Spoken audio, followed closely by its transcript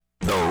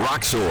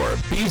Roxor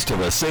Beast of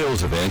a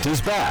Sales event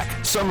is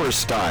back, summer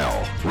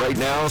style. Right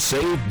now,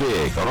 save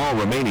big on all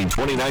remaining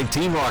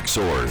 2019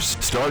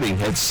 Roxors, starting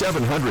at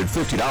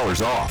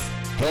 $750 off.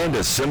 Hand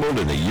assembled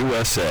in the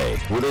USA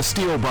with a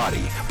steel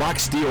body,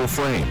 box steel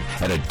frame,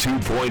 and a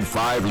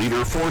 2.5-liter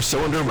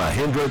 4-cylinder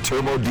Mahindra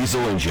turbo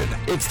diesel engine.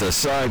 It's the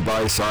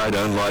side-by-side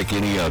unlike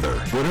any other.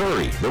 But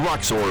hurry, the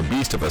Roxor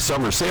Beast of a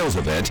Summer Sales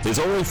event is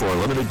only for a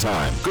limited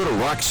time. Go to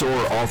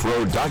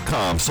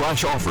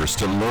roxoroffroad.com/offers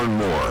to learn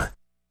more.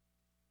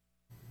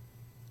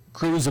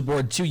 Crews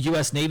aboard 2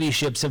 U.S. Navy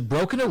ships have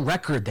broken a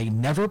record they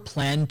never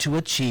planned to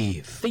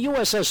achieve. The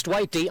USS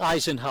Dwight D.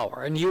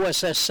 Eisenhower and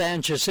USS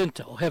San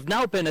Jacinto have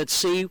now been at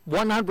sea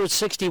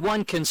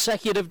 161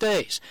 consecutive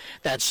days.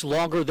 That's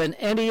longer than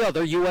any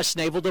other U.S.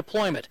 naval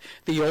deployment.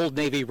 The old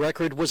Navy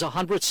record was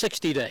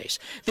 160 days.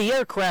 The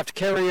aircraft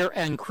carrier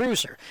and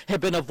cruiser have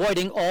been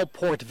avoiding all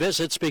port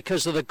visits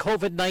because of the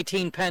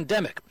COVID-19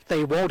 pandemic.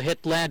 They won't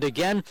hit land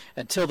again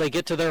until they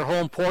get to their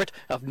home port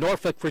of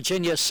Norfolk,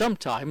 Virginia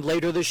sometime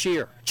later this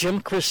year. Jim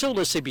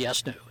Crisula,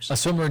 CBS News. A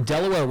swimmer in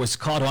Delaware was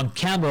caught on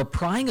camera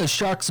prying a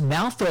shark's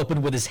mouth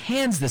open with his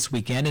hands this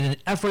weekend in an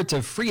effort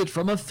to free it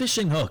from a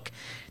fishing hook.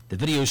 The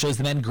video shows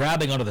the man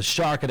grabbing onto the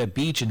shark at a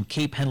beach in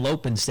Cape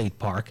Henlopen State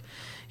Park.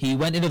 He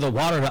went into the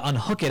water to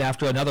unhook it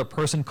after another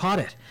person caught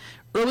it.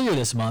 Earlier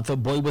this month, a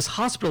boy was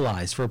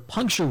hospitalized for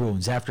puncture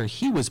wounds after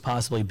he was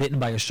possibly bitten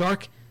by a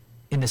shark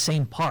in the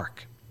same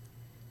park.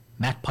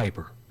 Matt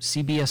Piper,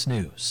 CBS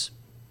News.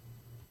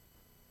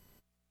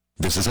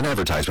 This is an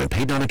advertisement.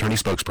 Paid non-attorney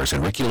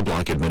spokesperson Ricky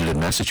LeBlanc, admitted in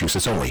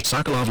Massachusetts only.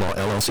 Sokolov Law,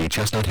 LLC,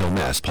 Chestnut Hill,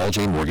 Mass. Paul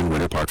J. Morgan,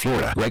 Winter Park,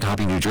 Florida. Greg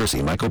Hoppy, New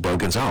Jersey. Michael Bo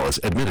Gonzalez,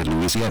 admitted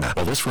Louisiana.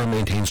 While this firm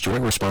maintains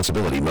joint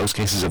responsibility, most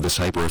cases of this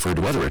type were referred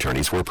to other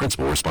attorneys for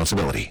principal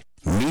responsibility.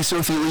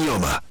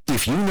 Mesothelioma.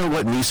 If you know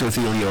what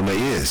mesothelioma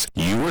is,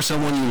 you or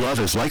someone you love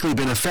has likely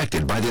been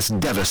affected by this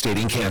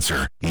devastating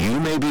cancer. You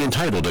may be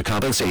entitled to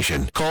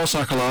compensation. Call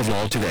Sokolov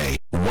Law today.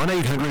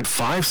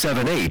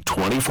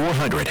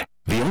 1-800-578-2400.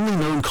 The only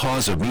known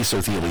cause of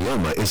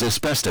mesothelioma is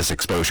asbestos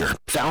exposure.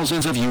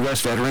 Thousands of U.S.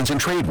 veterans and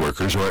trade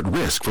workers are at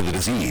risk for the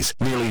disease.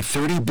 Nearly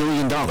 $30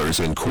 billion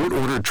in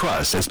court-ordered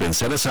trust has been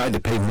set aside to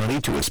pay money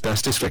to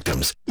asbestos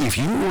victims. If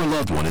you or a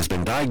loved one has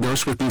been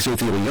diagnosed with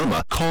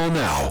mesothelioma, call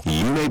now.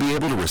 You may be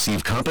able to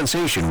receive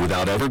compensation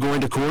without ever going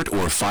to court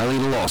or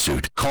filing a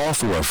lawsuit. Call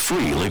for a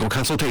free legal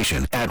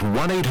consultation at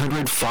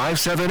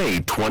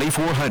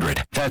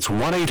 1-800-578-2400. That's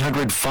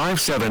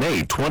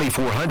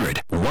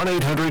 1-800-578-2400.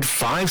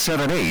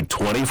 1-800-578-2400.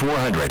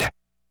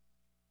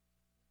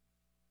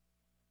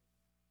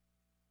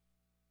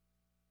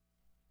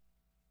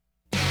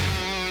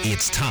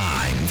 It's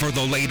time for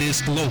the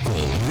latest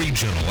local,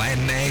 regional,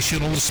 and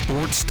national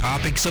sports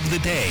topics of the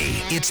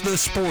day. It's the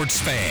Sports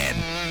Fan,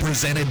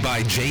 presented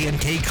by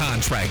J&K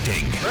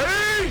Contracting.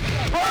 Ready?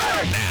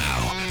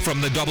 Now,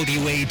 from the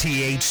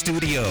WATH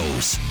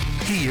studios,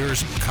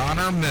 here's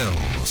Connor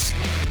Mills.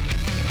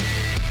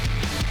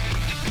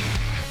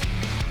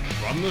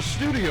 From the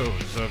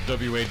studios of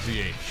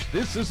WATH,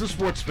 this is the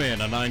Sports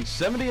Fan on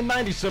 970 and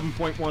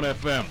 97.1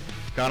 FM.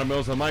 Connor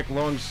Mills and Mike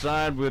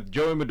alongside with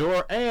Joey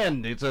Medora,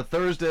 and it's a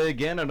Thursday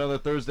again, another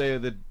Thursday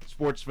of the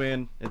Sports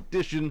Fan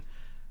edition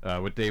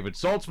with David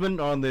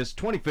Saltzman on this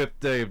 25th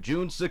day of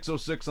June,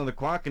 6:06 on the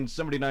clock and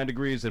 79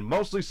 degrees and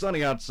mostly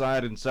sunny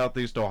outside in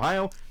southeast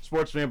Ohio.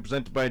 Sports Fan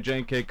presented by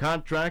J&K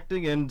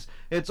Contracting, and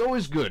it's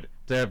always good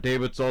to have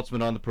David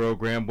Saltzman on the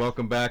program.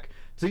 Welcome back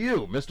to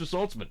you, Mr.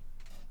 Saltzman.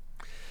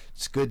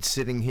 It's good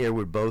sitting here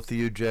with both of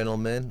you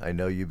gentlemen. I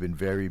know you've been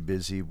very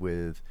busy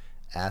with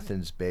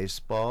Athens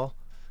baseball,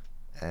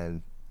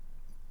 and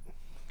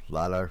a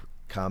lot of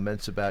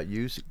comments about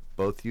you,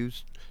 both you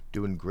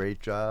doing a great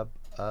job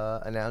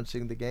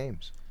announcing the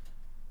games.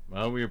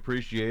 Well, we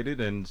appreciate it,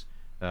 and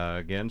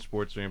again,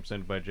 Sports Fan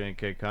presented by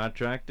J&K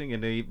Contracting,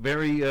 and a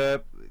very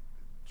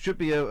should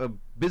be a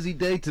busy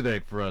day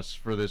today for us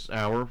for this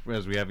hour,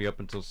 as we have you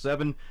up until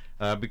 7,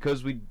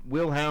 because we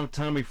will have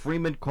Tommy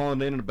Freeman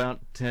calling in at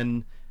about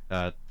 10,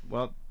 at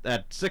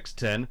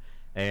 6:10.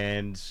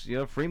 And,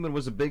 Freeman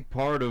was a big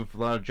part of a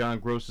lot of John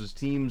Gross's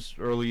teams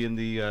early in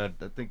the, I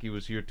think he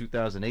was here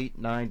 2008,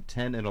 9,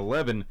 10, and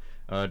 11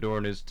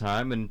 during his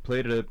time, and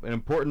played an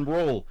important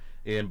role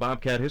in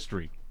Bobcat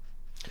history.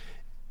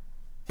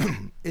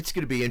 It's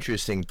going to be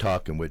interesting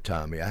talking with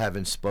Tommy. I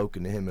haven't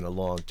spoken to him in a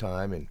long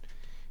time, and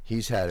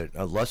he had an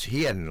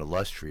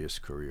illustrious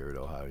career at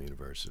Ohio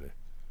University.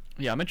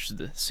 Yeah, I'm interested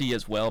to see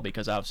as well,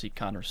 because obviously,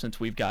 Connor, since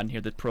we've gotten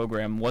here, the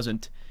program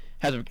hasn't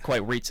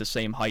quite reached the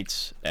same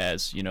heights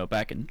as,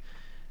 back in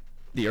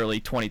the early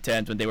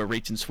 2010s when they were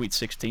reaching Sweet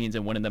 16s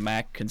and winning the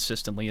MAC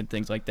consistently and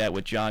things like that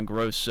with John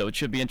Gross. So it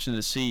should be interesting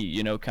to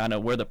see, kind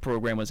of where the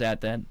program was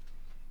at then.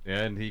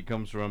 Yeah, and he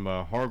comes from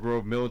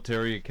Hargrove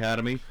Military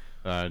Academy,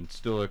 and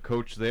still a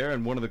coach there.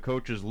 And one of the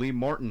coaches, Lee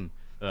Martin,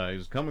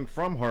 is coming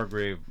from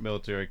Hargrove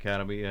Military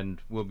Academy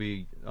and will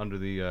be under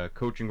the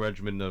coaching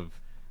regimen of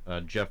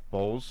Jeff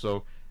Bowles.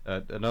 So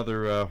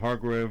another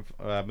Hargrove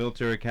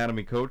Military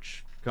Academy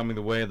coach coming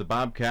the way of the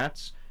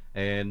Bobcats.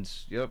 and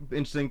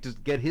interesting to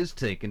get his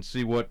take and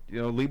see what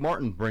Lee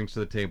Martin brings to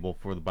the table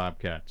for the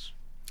Bobcats.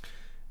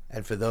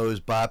 And for those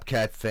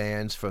Bobcat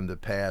fans from the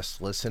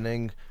past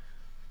listening,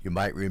 you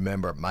might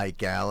remember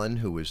Mike Allen,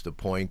 who was the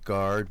point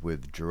guard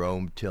with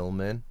Jerome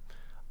Tillman.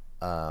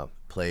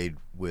 Played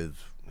with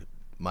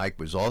Mike,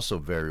 was also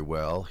very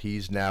well.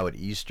 He's now at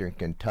Eastern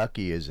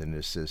Kentucky as an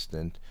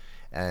assistant,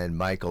 and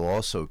Michael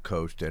also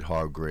coached at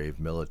Hargrave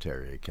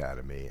Military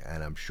Academy.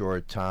 And I'm sure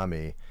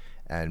Tommy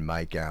and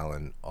Mike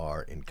Allen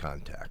are in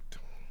contact.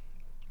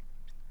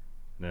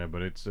 Yeah,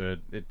 but it's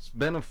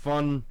been a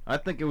fun. I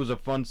think it was a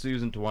fun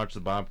season to watch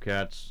the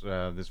Bobcats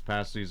this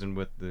past season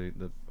with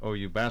the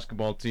OU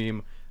basketball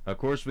team. Of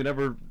course, we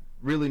never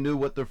really knew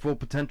what their full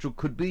potential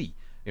could be.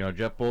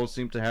 Jeff Bowles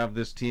seemed to have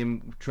this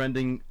team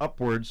trending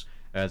upwards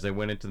as they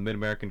went into the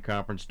Mid-American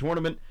Conference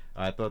tournament.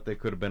 I thought they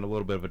could have been a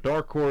little bit of a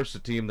dark horse, a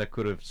team that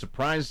could have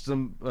surprised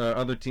some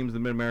other teams in the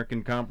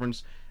Mid-American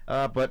Conference.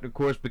 But, of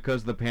course,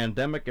 because of the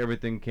pandemic,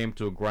 everything came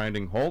to a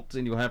grinding halt,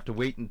 and you'll have to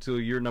wait until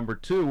year number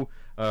 2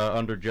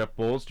 under Jeff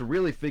Bowles to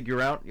really figure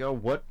out,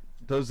 what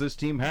does this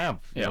team have?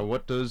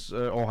 What does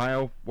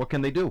Ohio, what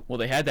can they do? Well,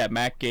 they had that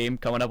MAC game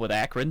coming up with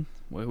Akron,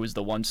 who was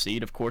the 1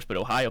 seed, of course, but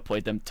Ohio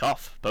played them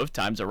tough both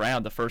times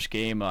around. The first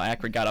game,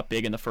 Akron got up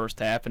big in the first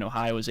half, and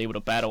Ohio was able to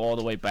battle all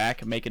the way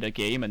back and make it a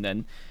game. And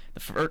then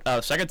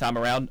the second time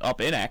around,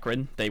 up in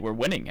Akron, they were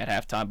winning at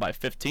halftime by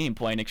 15,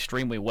 playing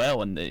extremely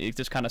well, and it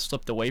just kind of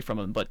slipped away from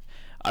them. But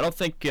I don't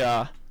think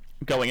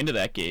going into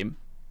that game,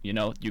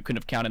 you couldn't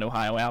have counted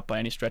Ohio out by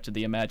any stretch of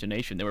the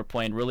imagination. They were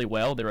playing really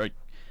well. They're a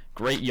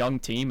great young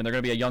team, and they're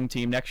going to be a young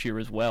team next year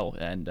as well,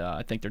 and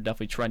I think they're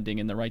definitely trending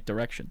in the right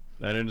direction.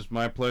 And it is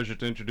my pleasure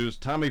to introduce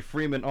Tommy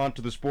Freeman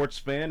onto the Sports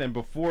Fan, and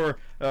before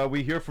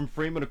we hear from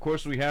Freeman, of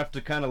course, we have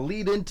to kind of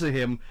lead into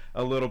him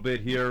a little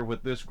bit here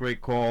with this great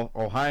call,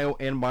 Ohio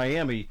and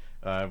Miami.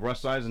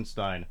 Russ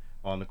Eisenstein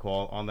on the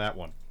call on that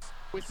one.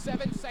 With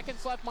 7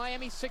 seconds left,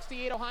 Miami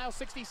 68, Ohio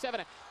 67.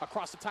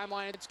 Across the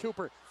timeline, it's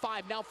Cooper.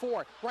 5, now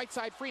 4. Right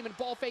side, Freeman,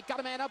 ball fake, got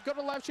a man up, go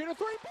to the left, shooter,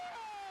 3,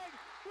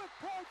 with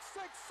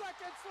 0.6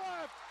 seconds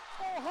left.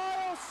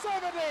 Ohio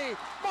 70,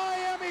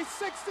 Miami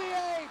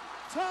 68.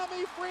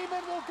 Tommy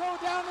Freeman will go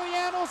down to the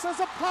annals as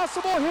a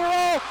possible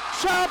hero.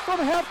 Shot from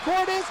half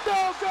court is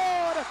no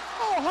good.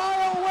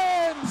 Ohio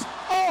wins.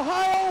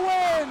 Ohio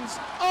wins.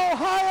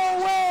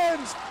 Ohio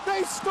wins.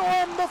 They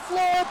storm the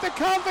floor at the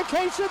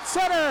Convocation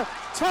Center.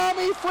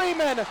 Tommy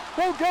Freeman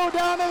will go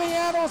down to the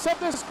annals of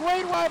this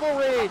great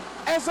rivalry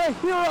as a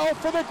hero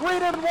for the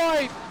green and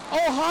white.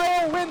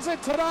 Ohio wins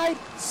it tonight,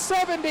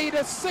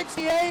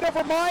 70-68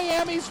 over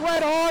Miami's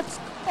Redhawks.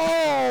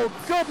 Oh,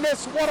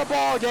 goodness, what a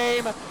ball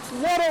game.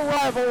 What a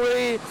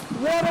rivalry.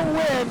 What a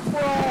win for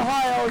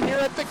Ohio here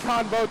at the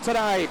Convo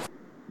tonight.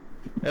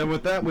 And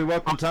with that, we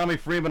welcome Tommy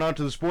Freeman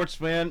onto the Sports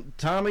Fan.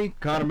 Tommy,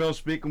 Connor Mills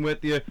speaking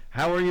with you.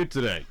 How are you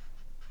today?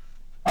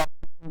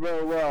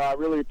 Very well. I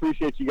really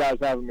appreciate you guys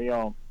having me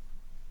on.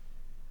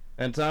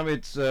 And Tommy,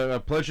 it's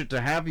a pleasure to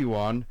have you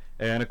on.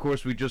 And of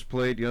course, we just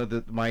played,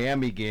 the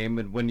Miami game,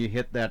 and when you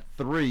hit that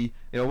 3,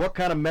 what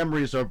kind of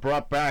memories are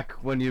brought back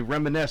when you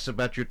reminisce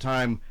about your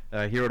time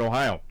here at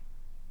Ohio?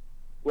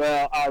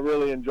 Well, I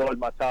really enjoyed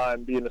my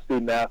time being a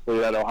student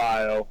athlete at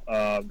Ohio.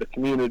 The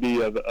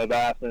community of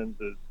Athens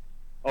has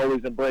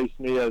always embraced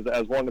me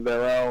as one of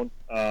their own.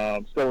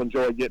 Still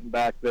enjoy getting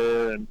back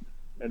there and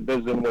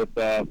visiting with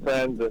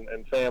friends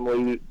and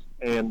family,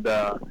 and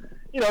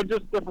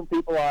just different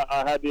people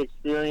I had the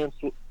experience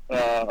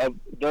of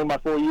during my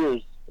 4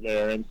 years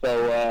there, and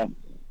so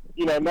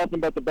nothing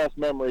but the best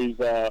memories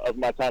of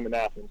my time in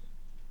Athens.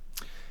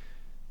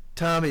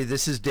 Tommy,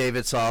 this is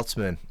David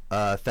Saltzman.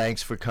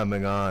 Thanks for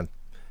coming on.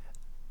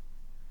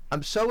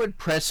 I'm so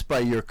impressed by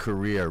your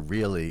career,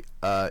 really.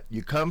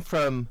 You come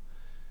from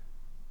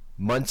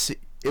Muncie.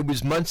 It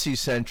was Muncie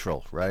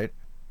Central, right?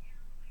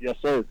 Yes,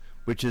 sir.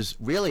 Which is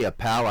really a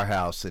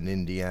powerhouse in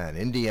Indiana.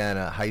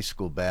 Indiana high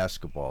school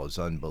basketball is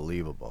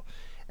unbelievable.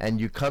 And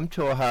you come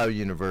to Ohio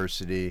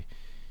University,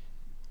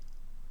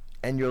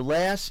 and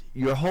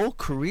your whole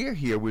career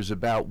here was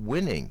about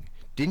winning.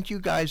 Didn't you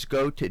guys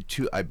go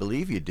to I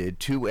believe you did,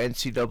 2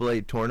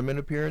 NCAA tournament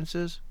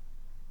appearances?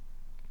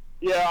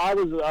 Yeah,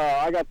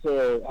 I got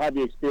to have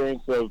the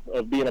experience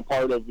of being a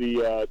part of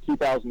the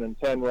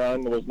 2010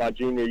 run. It was my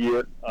junior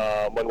year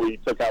when we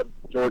took out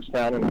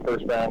Georgetown in the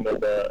first round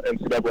of the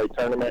NCAA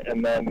tournament.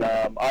 And then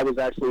I was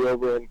actually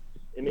over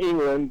in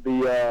England,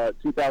 the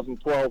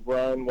 2012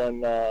 run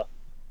when the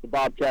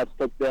Bobcats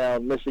took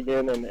down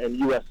Michigan and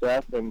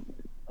USF and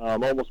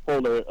almost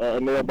pulled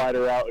a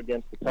nail-biter out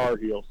against the Tar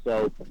Heels.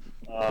 So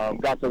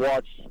got to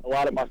watch a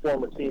lot of my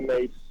former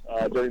teammates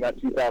during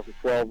that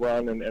 2012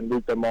 run and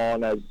root them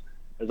on as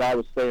I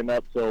was staying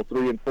up till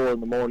 3 and 4 in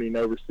the morning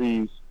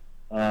overseas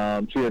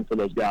cheering for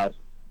those guys.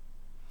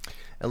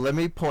 And let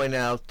me point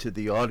out to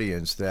the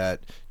audience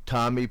that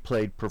Tommy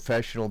played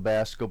professional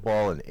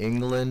basketball in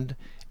England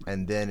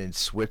and then in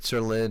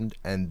Switzerland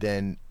and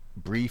then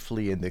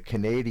briefly in the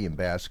Canadian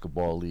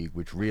Basketball League,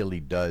 which really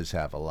does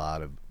have a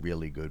lot of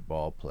really good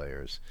ball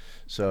players.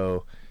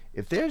 So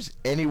if there's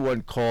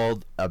anyone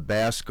called a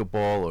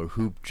basketball or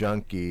hoop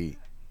junkie,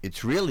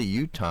 it's really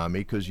you, Tommy,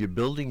 because you're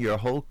building your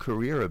whole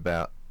career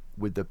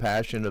with the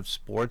passion of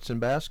sports and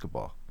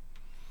basketball.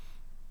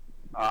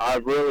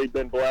 I've really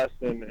been blessed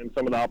in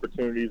some of the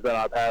opportunities that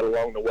I've had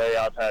along the way.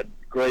 I've had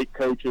great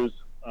coaches,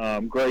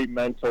 great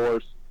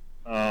mentors.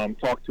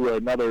 Talked to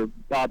another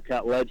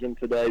Bobcat legend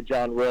today,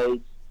 John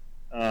Rhodes.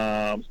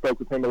 Spoke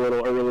with him a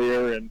little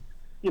earlier, and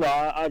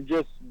I've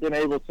just been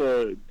able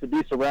to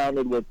be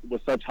surrounded with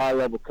such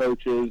high-level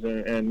coaches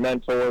and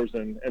mentors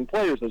and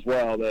players as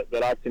well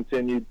that I've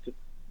continued to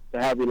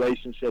have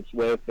relationships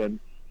with. And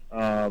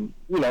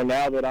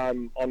now that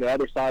I'm on the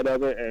other side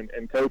of it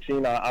and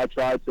coaching, I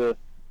try to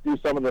do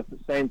some of the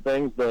same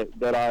things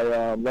that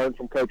I learned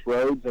from Coach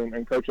Rhodes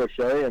and Coach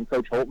O'Shea and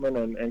Coach Holtman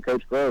and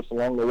Coach Gross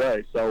along the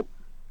way. So,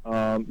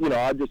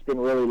 I've just been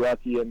really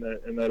lucky in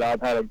that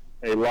I've had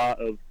a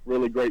lot of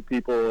really great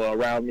people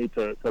around me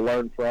to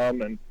learn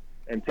from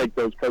and take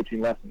those coaching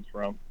lessons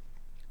from.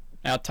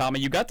 Now, Tommy,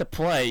 you got to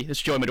play, this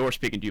is Joey Medor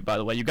speaking to you, by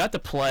the way, you got to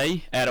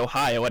play at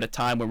Ohio at a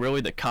time when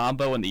really the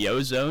combo and the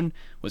ozone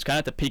was kind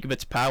of at the peak of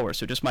its power.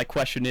 So just my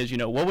question is,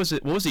 what was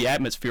the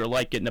atmosphere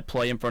like getting to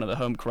play in front of the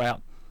home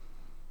crowd?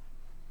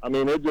 I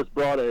mean, it just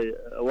brought a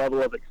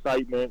level of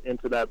excitement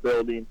into that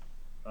building.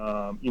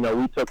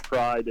 We took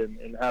pride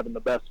in having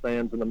the best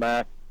fans in the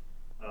MAC.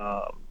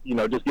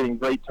 Just getting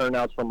great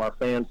turnouts from our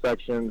fan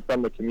section,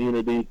 from the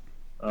community.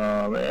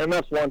 And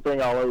that's one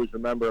thing I'll always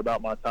remember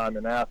about my time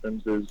in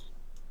Athens is,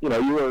 you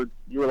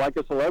were like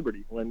a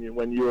celebrity when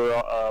you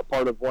were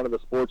part of one of the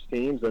sports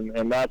teams,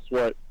 and that's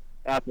what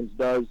Athens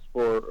does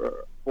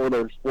for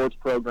their sports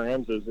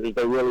programs is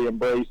they really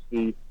embrace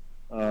the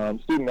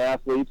student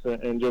athletes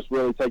and just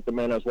really take them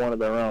in as one of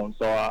their own.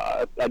 So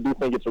I do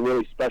think it's a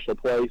really special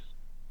place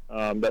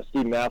that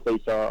student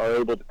athletes are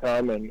able to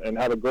come and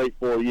have a great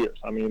 4 years.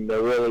 I mean,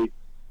 they're really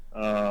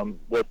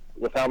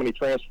with how many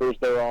transfers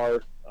there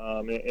are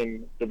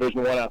in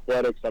Division I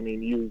athletics. I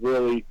mean, you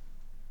really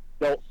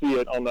don't see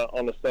it on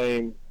the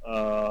same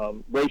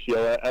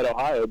ratio at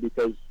Ohio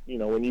because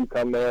when you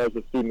come there as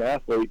a student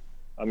athlete,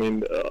 I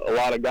mean, a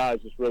lot of guys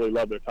just really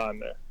love their time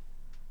there.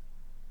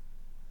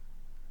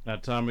 Now,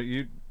 Tommy,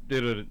 you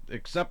did an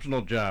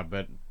exceptional job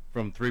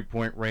from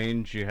three-point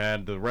range. You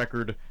had the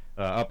record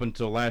up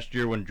until last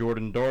year when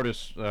Jordan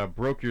Dortis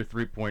broke your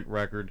three-point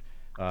record.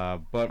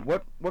 But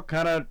what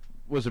kind of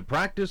was it,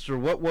 practice, or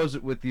what was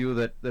it with you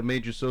that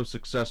made you so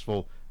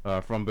successful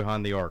from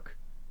behind the arc?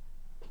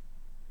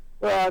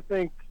 Well, I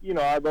think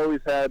I've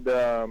always had.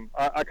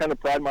 I kind of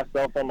pride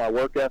myself on my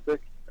work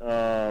ethic.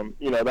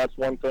 That's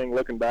one thing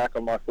looking back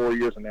on my 4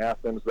 years in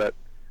Athens that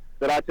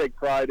I take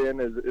pride in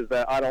is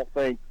that I don't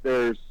think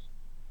there's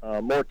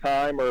more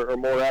time or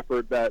more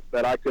effort that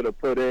I could have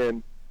put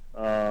in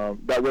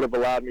that would have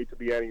allowed me to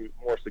be any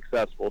more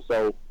successful.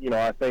 So,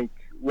 I think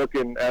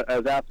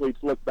as athletes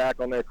look back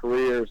on their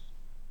careers,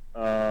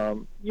 at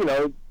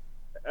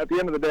the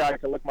end of the day, I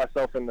can look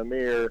myself in the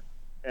mirror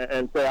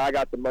and say I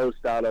got the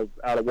most out of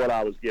what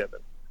I was given.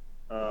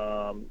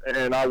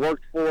 And I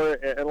worked for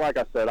it. And like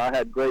I said, I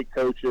had great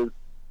coaches.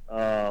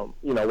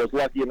 Was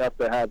lucky enough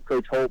to have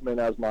Coach Holtman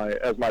as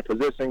my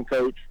position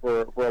coach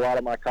for a lot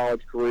of my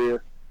college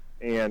career.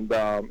 And,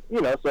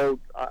 so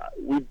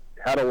we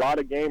had a lot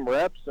of game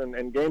reps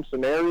and game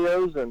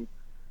scenarios. And,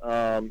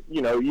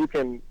 you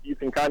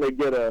can kind of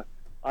get an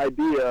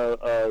idea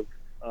of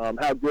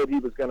how good he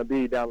was going to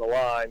be down the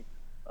line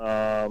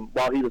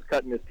while he was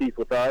cutting his teeth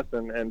with us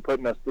and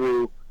putting us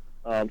through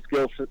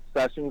skill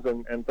sessions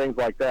and things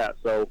like that.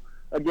 So,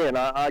 again,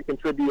 I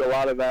contribute a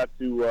lot of that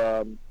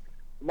to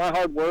my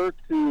hard work,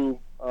 to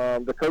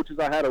the coaches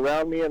I had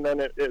around me, and then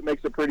it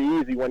makes it pretty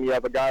easy when you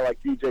have a guy like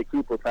DJ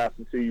Cooper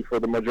passing to you for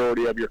the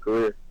majority of your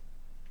career.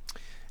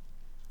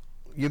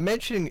 You're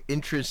mentioning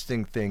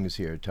interesting things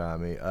here,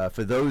 Tommy.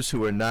 For those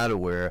who are not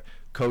aware,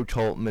 Coach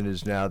Holtman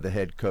is now the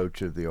head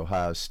coach of the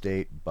Ohio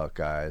State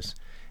Buckeyes.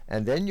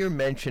 And then you're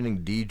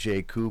mentioning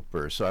DJ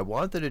Cooper. So I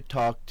wanted to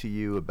talk to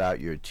you about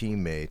your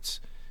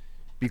teammates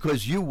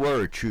because you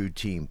were a true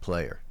team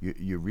player.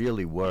 You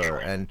really were.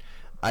 And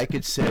I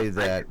could say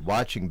that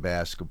watching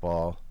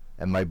basketball,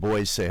 and my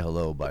boys say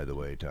hello, by the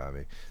way,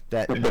 Tommy,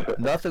 that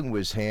nothing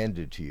was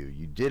handed to you.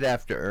 You did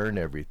have to earn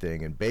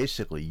everything, and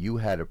basically you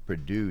had to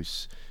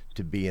produce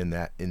to be in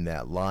that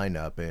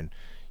lineup, and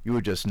you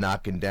were just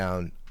knocking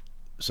down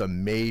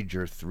some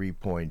major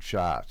three-point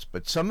shots.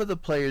 But some of the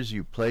players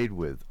you played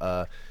with,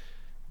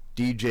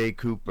 DJ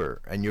Cooper,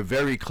 and you're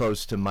very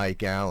close to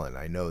Mike Allen,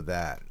 I know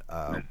that.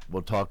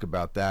 We'll talk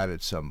about that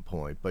at some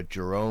point. But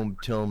Jerome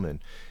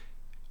Tillman,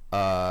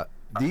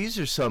 these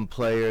are some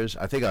players.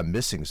 I think I'm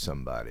missing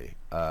somebody.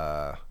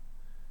 I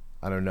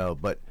don't know,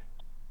 but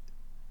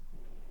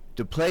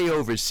to play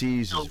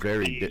overseas is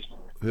very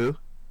who?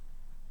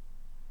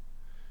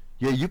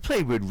 Yeah, you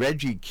played with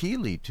Reggie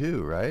Keeley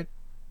too, right?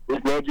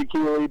 With Reggie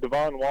Keeley,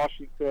 Devon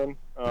Washington,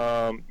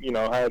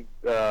 had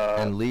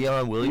and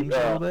Leon Williams a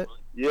little bit.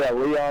 Yeah,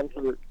 Leon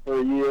for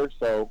a year.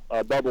 So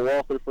Bubba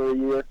Walther for a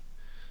year.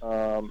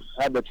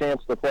 Had the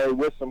chance to play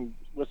with some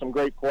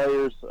great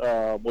players.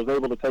 Was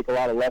able to take a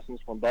lot of lessons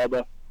from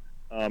Bubba.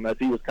 as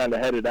he was kind of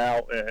headed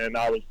out, and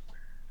I was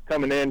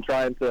coming in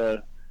trying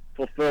to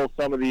fulfill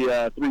some of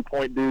the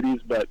three-point duties.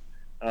 But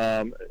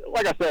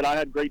like I said, I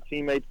had great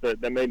teammates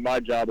that made my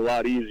job a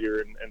lot easier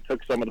and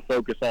took some of the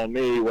focus on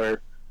me.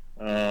 Where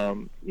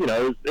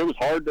it was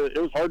hard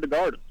to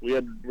guard us. We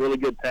had really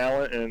good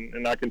talent,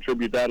 and I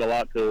contribute that a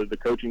lot to the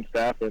coaching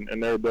staff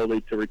and their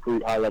ability to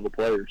recruit high-level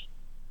players.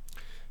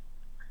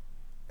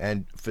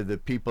 And for the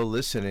people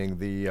listening,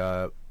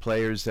 the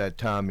players that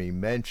Tommy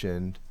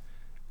mentioned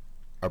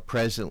are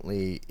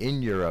presently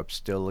in Europe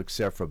still,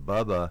 except for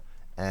Bubba,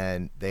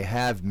 and they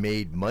have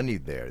made money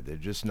there. They're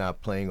just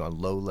not playing on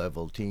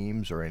low-level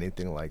teams or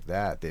anything like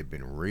that. They've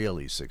been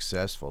really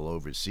successful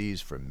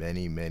overseas for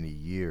many, many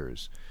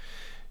years.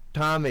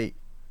 Tommy,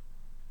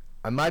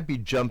 I might be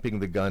jumping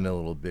the gun a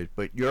little bit,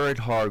 but you're at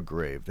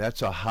Hargrave.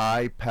 That's a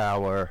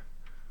high-power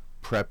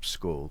prep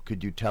school.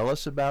 Could you tell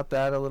us about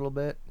that a little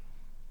bit?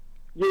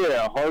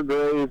 Yeah,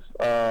 Hargrave,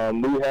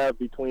 we have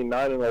between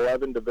 9 and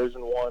 11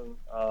 Division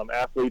I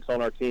athletes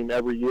on our team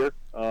every year.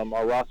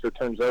 Our roster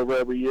turns over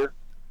every year.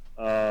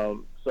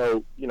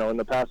 So, in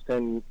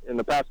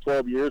the past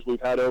 12 years,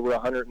 we've had over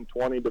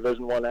 120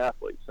 Division I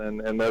athletes,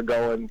 and they're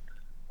going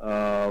to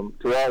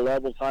all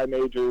levels, high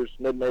majors,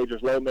 mid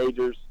majors, low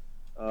majors.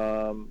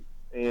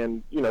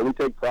 And, we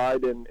take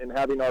pride in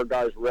having our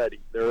guys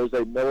ready. There is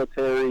a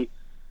military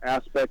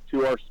aspect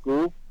to our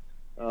school.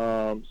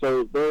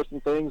 So there are some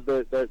things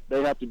that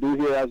they have to do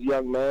here as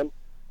young men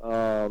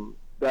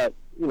that,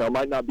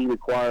 might not be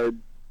required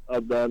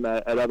of them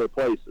at other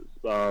places.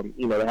 They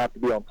have to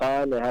be on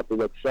time. They have to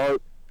look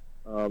sharp.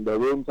 Their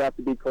rooms have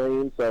to be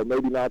clean. So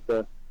maybe not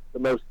the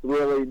most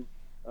thrilling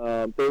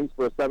things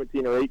for a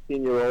 17 or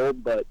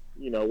 18-year-old, but,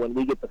 when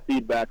we get the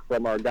feedback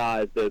from our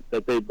guys that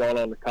they've gone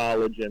on to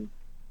college and,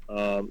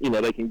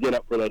 they can get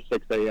up for those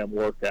 6 a.m.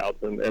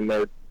 workouts and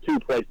they're 2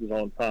 places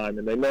on time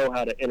and they know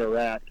how to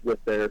interact with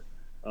their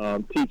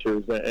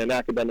teachers and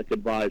academic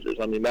advisors.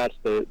 I mean, that's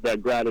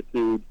that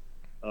gratitude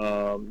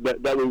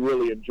that we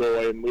really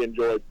enjoy, and we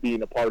enjoy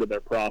being a part of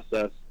their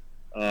process.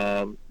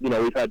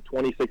 We've had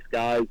 26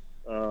 guys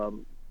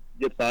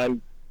get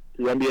signed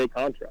to NBA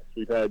contracts.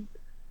 We've had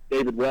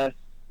David West,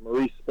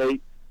 Maurice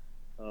Spate,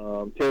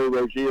 Terry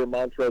Rozier,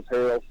 Montrezl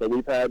Harrell. So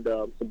we've had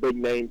some big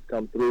names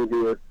come through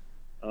here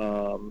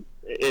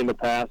in the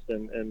past,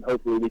 and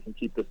hopefully we can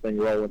keep this thing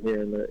rolling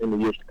here in the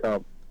years to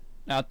come.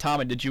 Now,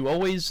 Tommy, did you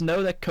always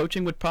know that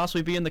coaching would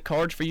possibly be in the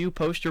cards for you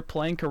post your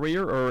playing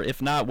career, or if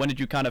not, when did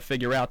you kind of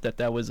figure out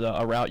that was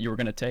a route you were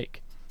going to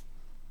take?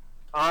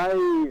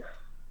 I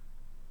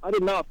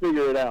did not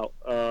figure it out,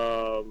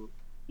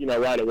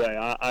 right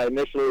away. I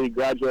initially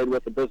graduated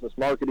with a business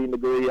marketing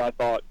degree. I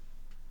thought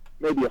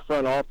maybe a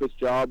front office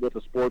job with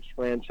a sports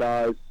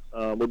franchise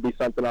would be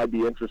something I'd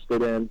be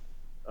interested in.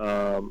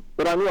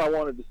 But I knew I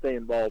wanted to stay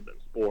involved in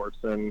sports,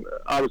 and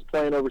I was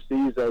playing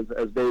overseas,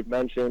 as Dave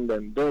mentioned,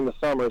 and during the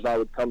summers I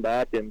would come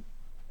back and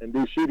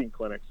do shooting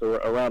clinics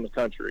around the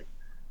country.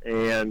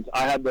 And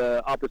I had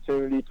the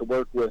opportunity to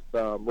work with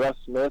Russ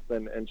Smith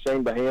and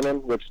Shane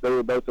Bohannon, which they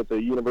were both at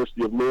the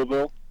University of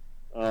Louisville.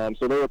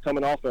 So they were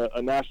coming off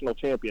a national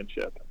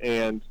championship,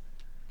 and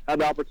had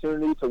the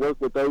opportunity to work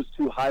with those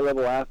 2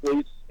 high-level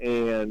athletes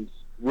and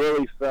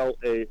really felt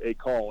a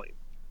calling.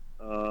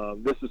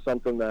 This is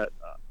something that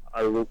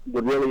I would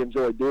really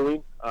enjoy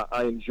doing.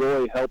 I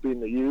enjoy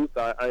helping the youth.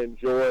 I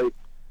enjoy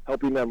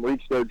helping them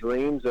reach their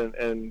dreams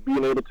and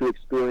being able to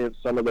experience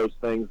some of those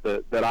things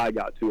that I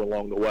got to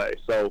along the way.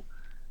 So,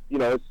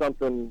 it's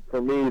something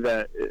for me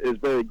that is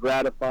very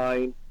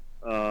gratifying.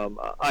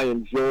 I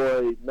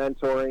enjoy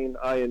mentoring.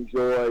 I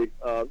enjoy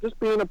just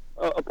being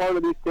a part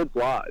of these kids'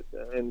 lives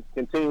and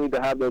continuing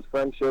to have those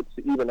friendships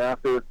even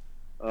after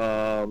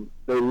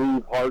they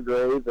leave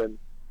Hargrave, and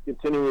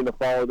continuing to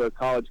follow their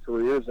college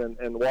careers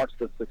and watch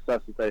the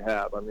success that they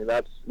have. I mean,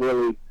 that's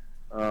really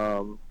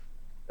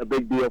a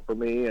big deal for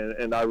me,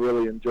 and I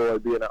really enjoy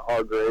being at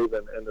Hargrave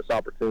and this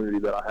opportunity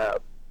that I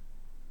have.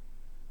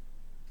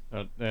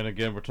 And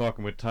again, we're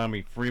talking with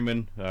Tommy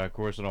Freeman, of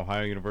course, an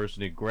Ohio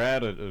University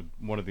grad,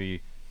 one of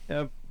the,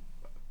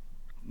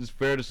 it's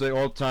fair to say,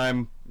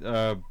 all-time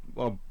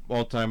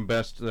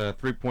best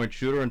three-point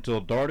shooter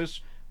until Dartis.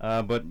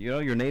 But,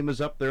 your name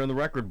is up there in the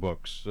record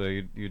books.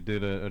 You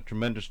did a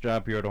tremendous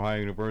job here at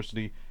Ohio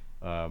University.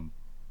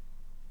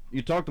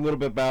 You talked a little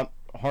bit about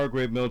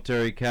Hargrave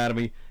Military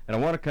Academy, and I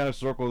want to kind of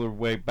circle the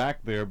way back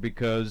there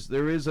because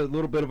there is a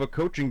little bit of a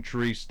coaching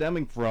tree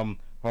stemming from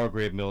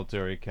Hargrave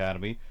Military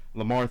Academy.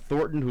 Lamar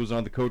Thornton, who's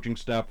on the coaching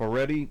staff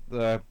already,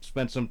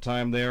 spent some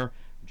time there.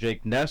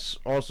 Jake Ness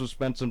also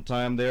spent some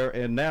time there,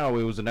 and now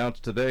it was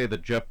announced today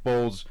that Jeff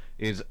Bowles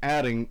is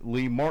adding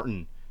Lee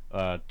Martin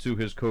to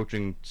his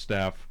coaching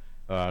staff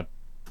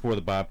for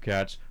the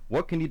Bobcats.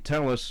 What can you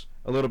tell us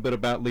a little bit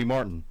about Lee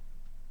Martin?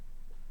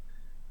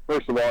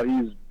 First of all,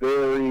 he's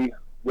very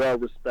well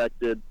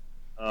respected,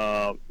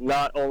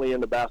 not only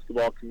in the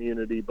basketball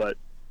community, but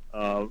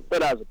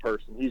as a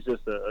person. He's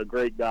just a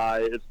great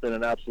guy. It's been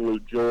an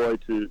absolute joy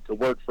to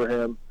work for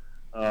him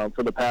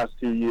for the past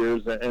 2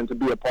 years and to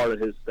be a part of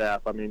his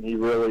staff. I mean, he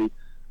really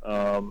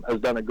has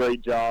done a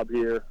great job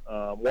here.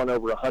 Won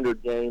over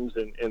 100 games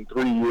in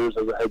 3 years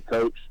as a head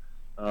coach.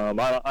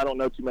 I don't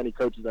know too many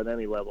coaches at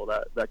any level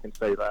that can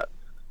say that.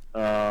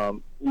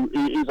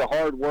 He's a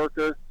hard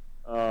worker.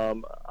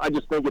 I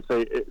just think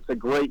it's a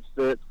great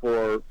fit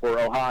for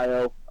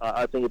Ohio.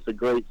 I think it's a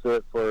great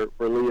fit for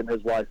Lee and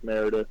his wife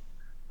Meredith.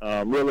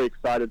 Really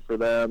excited for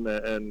them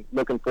and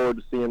looking forward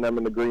to seeing them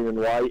in the green and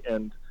white,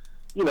 and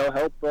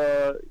help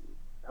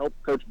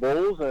Coach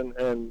Bowles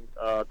and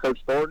Coach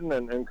Thornton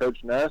and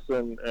Coach Ness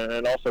and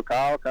also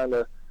Kyle kind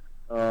of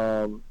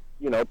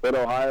put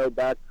Ohio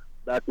back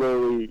where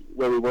we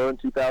were in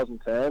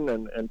 2010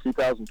 and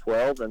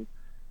 2012 and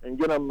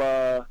get them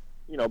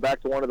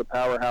back to one of the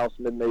powerhouse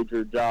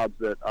mid-major jobs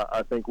that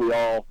I think we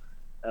all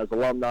as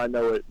alumni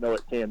know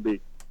it can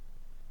be.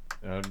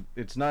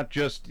 It's not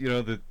just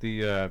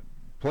the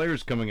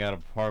players coming out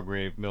of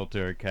Hargrave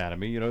Military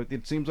Academy.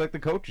 It seems like the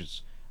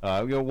coaches.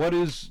 What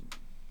is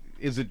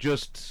it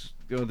just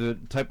the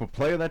type of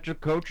player that you're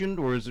coaching,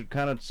 or is it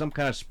kind of some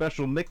kind of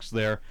special mix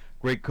there?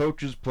 Great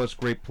coaches plus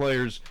great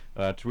players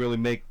to really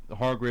make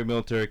Hargrave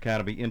Military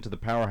Academy into the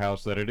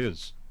powerhouse that it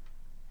is.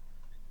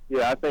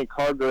 Yeah, I think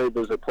Hargrave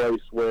is a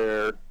place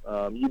where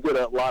you get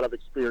a lot of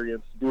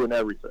experience doing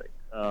everything,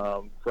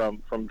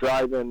 from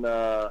driving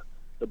the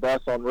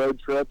bus on road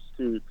trips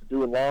to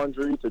doing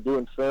laundry to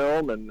doing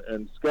film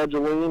and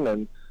scheduling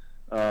and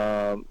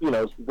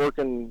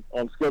working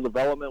on skill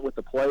development with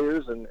the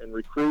players and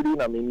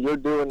recruiting. I mean, you're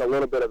doing a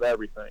little bit of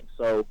everything.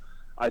 So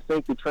I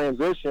think the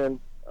transition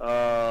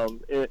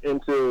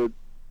into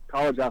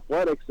college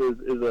athletics is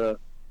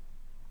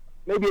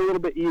maybe a little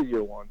bit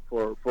easier one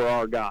for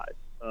our guys.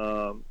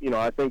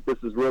 I think this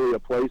is really a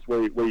place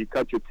where you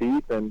cut your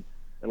teeth and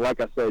like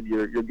I said,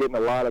 you're getting a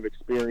lot of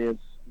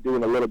experience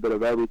doing a little bit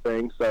of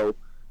everything. So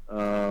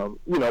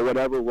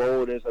whatever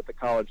role it is at the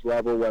college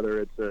level, whether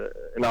it's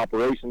an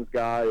operations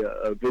guy,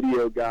 a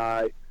video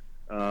guy,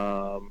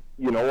 or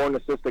an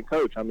assistant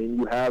coach. I mean,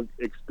 you have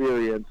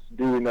experience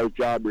doing those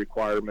job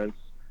requirements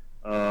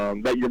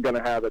that you're going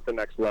to have at the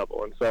next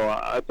level. And so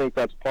I think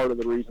that's part of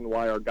the reason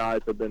why our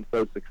guys have been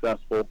so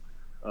successful.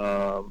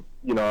 Our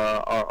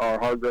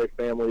Hargrave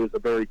family is a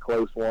very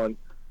close one.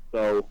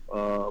 So,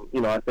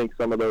 I think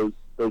some of those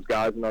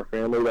guys in our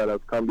family that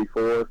have come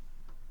before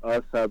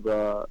us have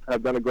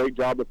done a great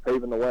job of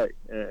paving the way,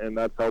 and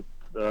that's helped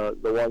the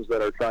ones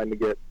that are trying to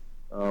get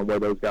where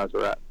those guys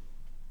are at.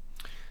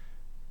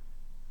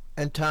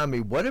 And Tommy,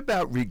 what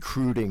about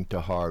recruiting to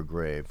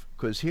Hargrave?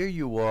 Because here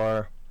you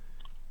are.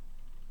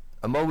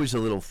 I'm always a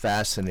little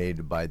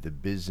fascinated by the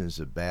business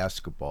of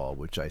basketball,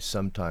 which I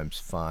sometimes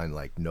find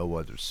like no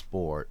other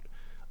sport.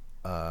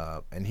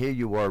 And here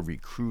you are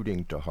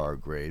recruiting to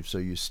Hargrave, so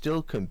you're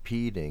still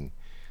competing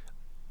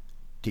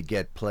to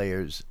get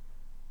players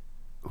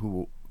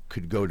who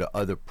could go to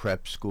other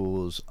prep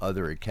schools,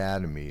 other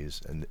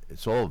academies, and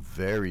it's all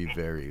very,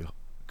 very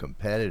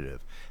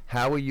competitive.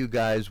 How are you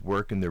guys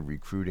working the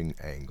recruiting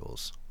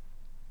angles?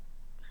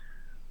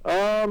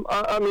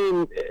 I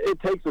mean, it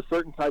takes a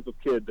certain type of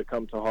kid to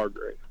come to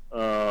Hargrave.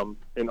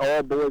 An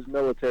all-boys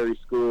military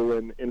school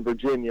in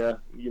Virginia,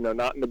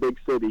 not in the big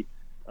city,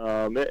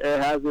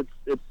 it has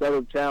its set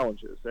of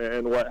challenges.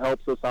 And what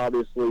helps us,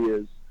 obviously,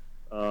 is,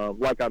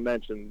 like I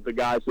mentioned, the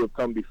guys who have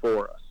come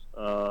before us.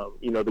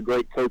 The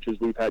great coaches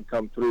we've had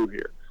come through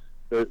here,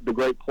 the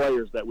great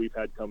players that we've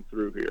had come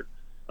through here,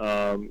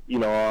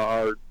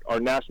 our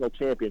national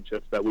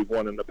championships that we've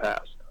won in the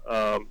past.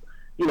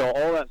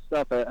 All that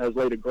stuff has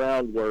laid a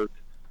groundwork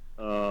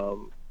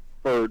for,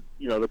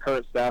 the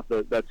current staff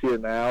that's here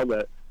now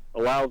that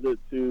allows it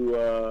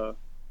to,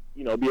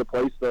 be a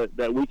place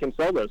that we can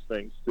sell those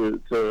things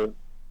to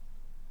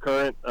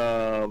current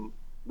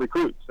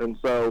recruits. And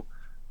so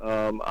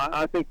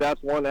I think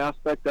that's one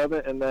aspect of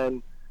it. And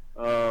then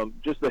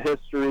just the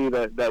history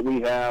that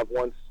we have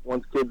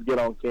once kids get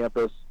on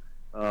campus.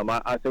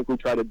 I think we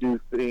try to do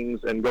things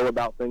and go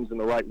about things in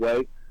the right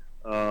way,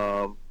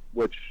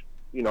 which,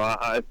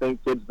 I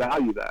think kids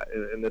value that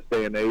in this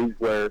day and age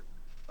where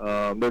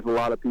there's a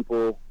lot of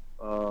people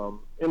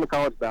in the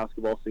college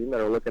basketball scene that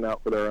are looking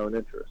out for their own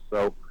interests.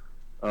 So,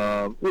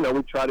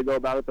 we try to go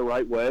about it the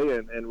right way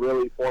and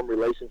really form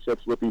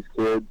relationships with these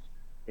kids.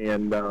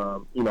 And,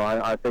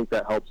 I think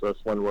that helps us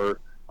when we're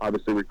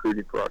obviously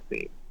recruiting for our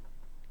team.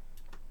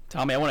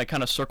 Tommy, I want to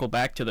kind of circle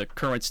back to the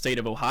current state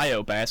of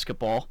Ohio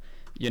basketball.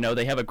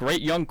 They have a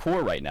great young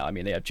core right now. I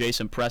mean, they have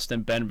Jason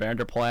Preston, Ben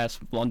Vanderplas,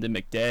 London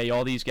McDay,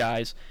 all these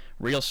guys.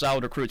 Real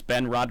solid recruits.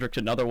 Ben Roderick's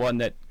another one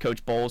that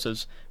Coach Bowles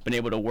has been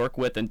able to work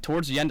with. And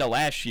towards the end of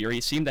last year,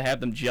 he seemed to have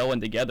them gelling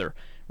together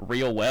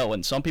real well.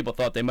 And some people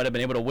thought they might have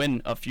been able to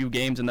win a few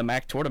games in the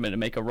MAC tournament and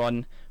make a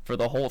run for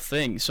the whole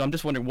thing. So I'm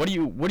just wondering, what do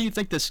you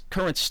think this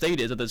current state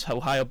is of this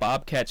Ohio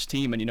Bobcats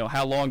team? And,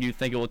 how long do you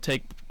think it will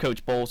take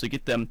Coach Bowles to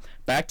get them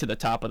back to the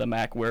top of the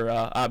MAC where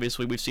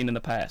obviously we've seen in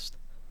the past?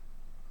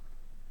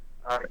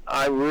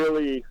 I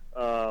really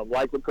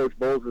like what Coach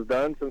Bowles has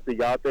done since he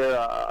got there.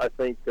 I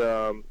think,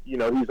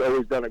 he's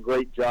always done a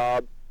great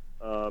job,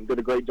 did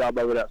a great job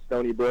over at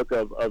Stony Brook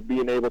of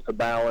being able to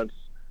balance,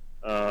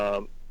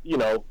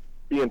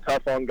 being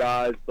tough on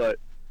guys, but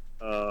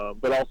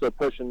also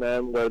pushing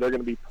them where they're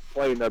going to be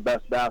playing their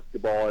best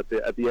basketball at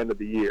the end of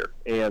the year.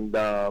 And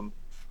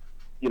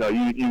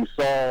you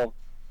saw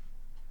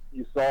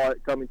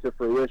it coming to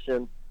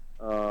fruition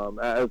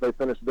as they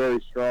finished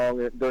very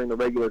strong during the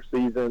regular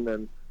season.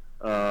 And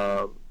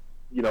I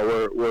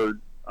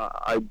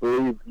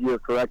believe you're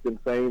correct in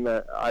saying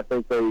that I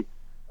think they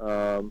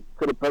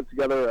could have put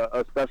together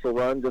a special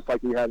run just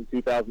like we had in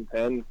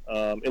 2010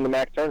 in the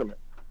MAC tournament,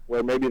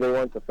 where maybe they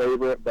weren't the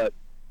favorite, but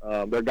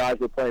their guys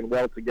were playing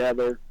well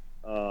together,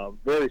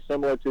 very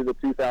similar to the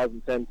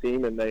 2010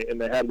 team, and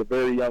they had a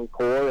very young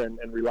core and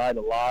relied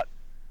a lot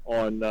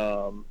on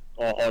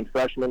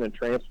freshmen and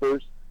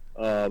transfers.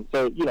 So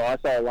I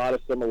saw a lot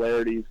of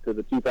similarities to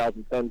the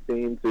 2010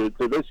 team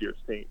to this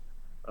year's team.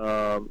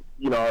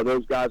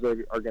 Those guys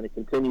are going to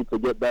continue to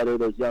get better.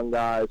 Those young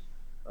guys,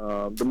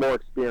 the more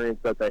experience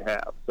that they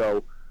have.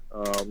 So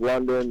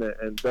London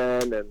and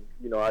Ben,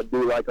 and I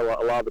do like a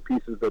lot of the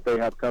pieces that they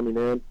have coming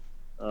in.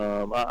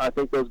 I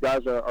think those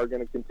guys are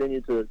going to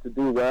continue to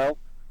do well.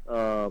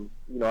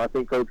 I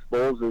think Coach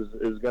Bowles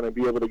is going to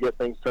be able to get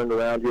things turned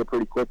around here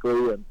pretty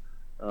quickly, and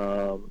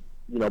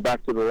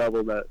back to the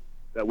level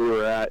that we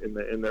were at in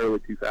the early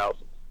 2000s.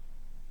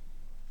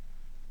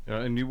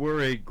 And you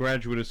were a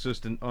graduate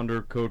assistant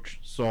under Coach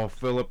Saul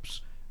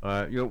Phillips.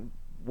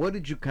 What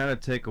did you kind of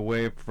take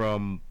away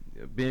from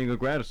being a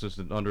grad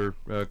assistant under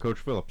Coach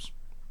Phillips?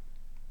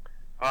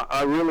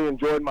 I really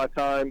enjoyed my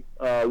time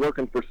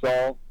working for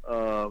Saul.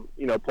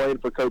 Playing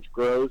for Coach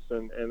Gross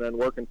and then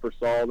working for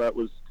Saul. That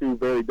was two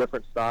very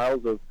different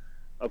styles of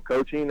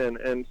coaching,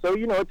 and so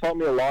it taught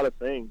me a lot of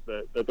things,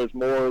 that there's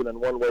more than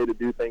one way to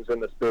do things in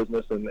this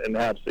business and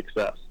have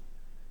success.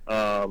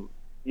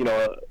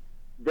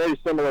 Very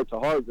similar to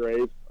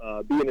Hargrave,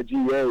 being a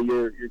GA,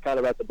 you're kind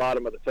of at the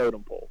bottom of the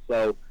totem pole.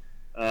 So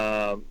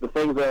the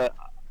things that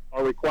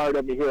are required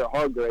of me here at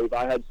Hargrave,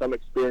 I had some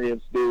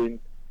experience doing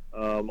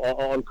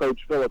on Coach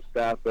Phillips'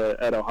 staff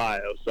at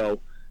Ohio. So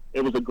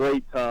it was a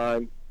great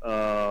time,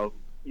 for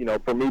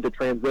me to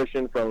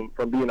transition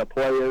from being a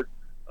player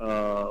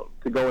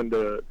to go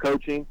into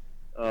coaching.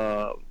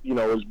 I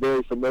was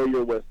very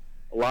familiar with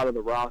a lot of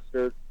the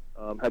roster,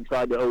 had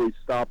tried to always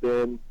stop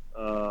in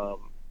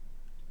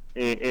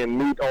and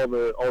meet all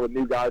the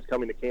new guys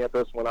coming to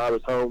campus when I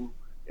was home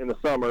in the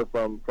summer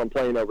from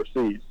playing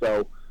overseas.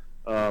 So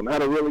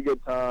had a really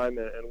good time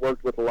and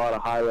worked with a lot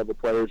of high-level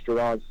players,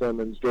 Jerron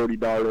Simmons, Jordy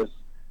Dardis,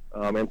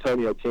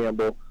 Antonio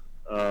Campbell.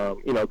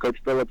 Coach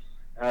Phillips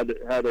had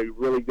a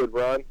really good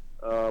run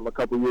a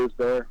couple years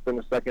there,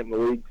 finished second in the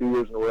league 2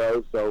 years in a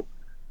row. So,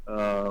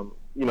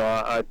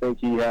 I think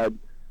he had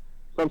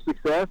some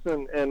success,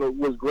 and it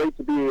was great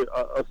to be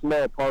a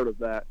small part of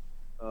that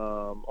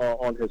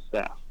on his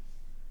staff.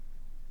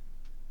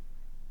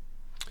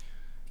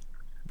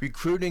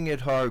 Recruiting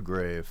at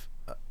Hargrave,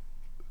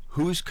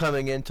 who's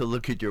coming in to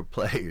look at your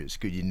players?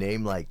 Could you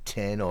name like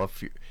 10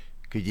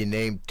 could you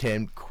name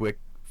 10 quick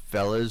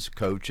fellas,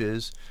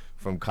 coaches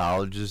from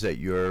colleges that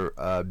you're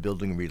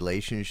building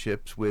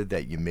relationships with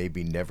that you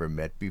maybe never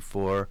met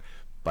before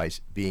by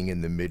being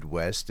in the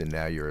Midwest, and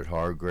now you're at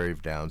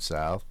Hargrave down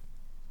south?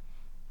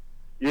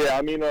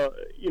 Yeah,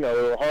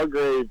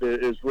 Hargrave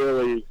is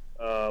really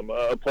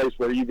a place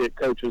where you get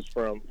coaches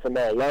from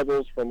all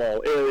levels, from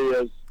all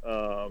areas.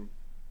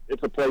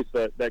 It's a place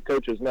that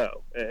coaches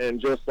know, and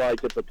just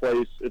like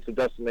it's a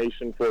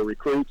destination for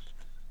recruits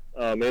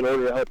in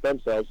order to help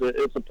themselves.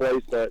 It's a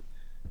place that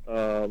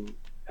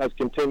has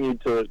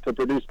continued to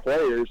produce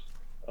players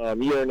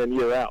year in and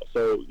year out.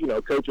 So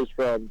coaches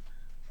from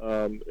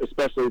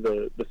especially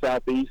the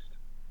Southeast.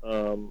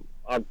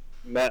 I've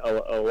met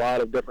a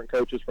lot of different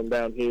coaches from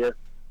down here.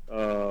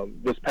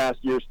 This past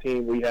year's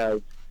team, we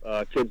have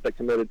kids that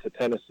committed to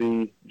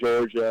Tennessee,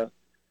 Georgia,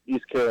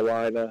 East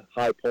Carolina,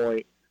 High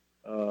Point,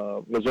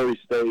 Missouri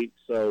State.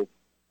 So,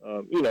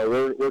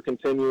 we're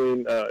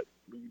continuing.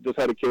 Just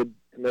had a kid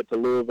commit to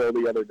Louisville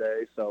the other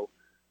day. So,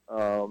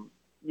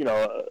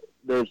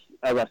 there's,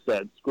 as I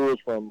said, schools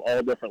from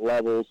all different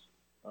levels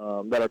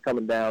that are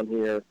coming down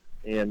here.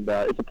 And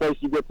it's a place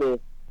you get to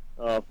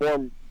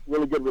form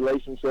really good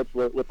relationships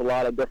with a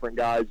lot of different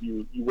guys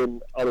you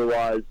wouldn't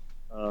otherwise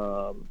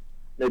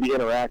maybe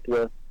interact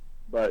with.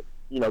 But,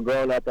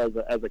 growing up as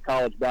a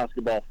college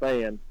basketball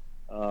fan,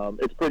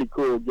 it's pretty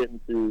cool getting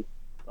to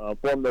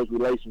form those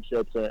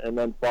relationships and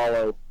then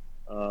follow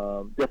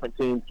different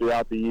teams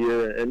throughout the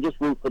year and just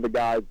root for the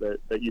guys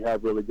that you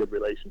have really good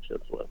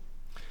relationships with.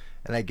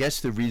 And I guess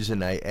the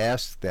reason I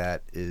ask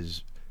that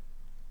is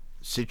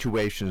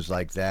situations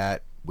like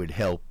that would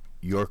help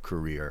your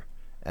career.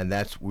 And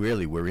that's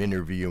really, we're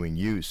interviewing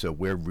you, so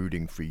we're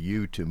rooting for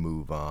you to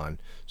move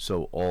on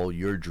so all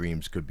your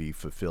dreams could be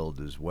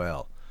fulfilled as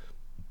well.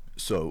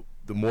 So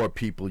the more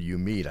people you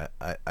meet,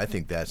 I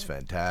think that's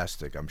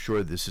fantastic. I'm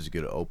sure this is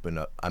going to open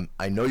up.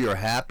 I know you're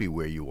happy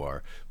where you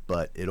are,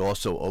 but it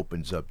also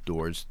opens up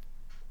doors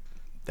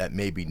that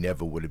maybe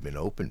never would have been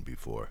opened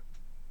before.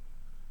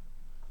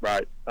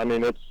 Right.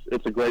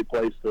 It's a great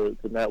place to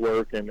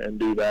network and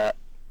do that.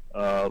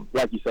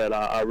 Like you said,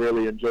 I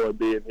really enjoy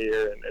being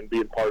here and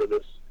being part of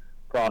this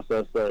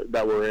process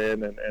that we're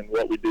in and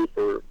what we do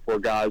for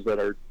guys that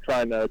are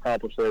trying to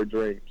accomplish their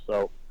dreams.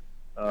 So,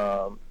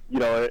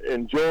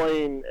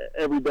 enjoying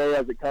every day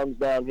as it comes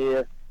down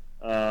here,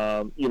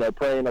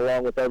 praying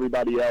along with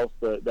everybody else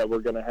that we're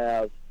going to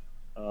have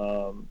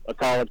a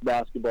college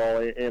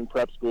basketball and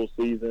prep school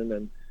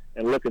season,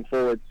 and looking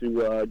forward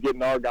to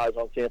getting our guys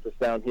on campus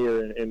down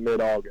here in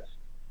mid-August.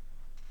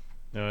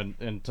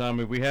 And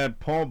Tommy, we had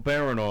Paul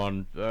Barron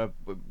on.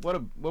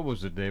 What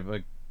was it, Dave?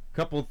 Like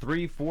couple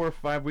 3, 4,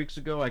 5 weeks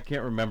ago? I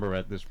can't remember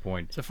at this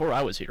point. It's before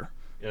I was here.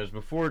 Yeah, it was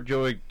before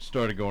Joey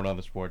started going on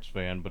the Sports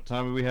Fan. But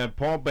Tommy, we had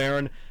Paul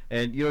Barron,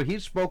 and he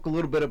spoke a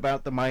little bit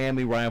about the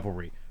Miami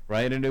rivalry,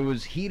 right? And it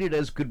was heated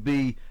as could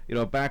be,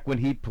 back when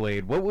he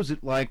played. What was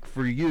it like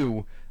for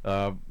you,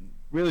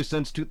 really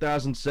since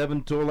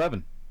 2007 to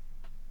 11?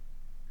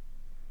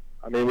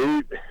 I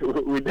mean,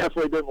 we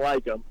definitely didn't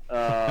like him,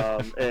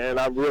 and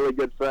I'm really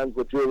good friends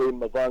with Julian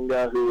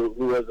Mavunga, who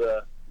was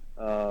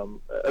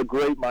a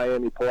great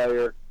Miami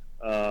player.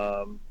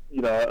 A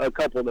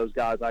couple of those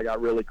guys I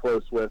got really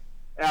close with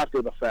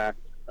after the fact.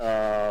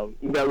 That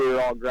we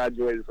were all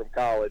graduated from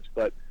college,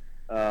 but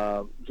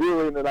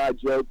Julian and I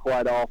joke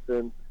quite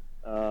often,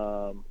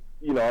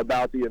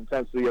 about the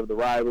intensity of the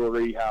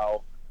rivalry.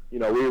 How we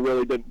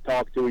really didn't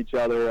talk to each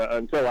other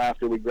until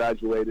after we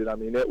graduated. I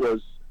mean, it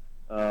was.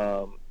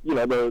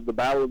 The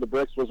Battle of the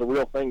Bricks was a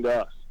real thing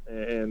to us,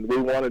 and we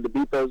wanted to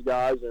beat those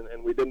guys,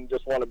 and we didn't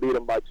just want to beat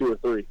them by 2 or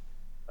 3.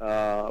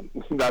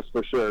 That's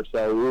for sure.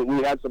 So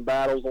we had some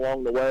battles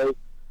along the way.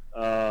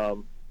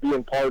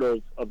 Being part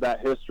of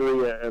that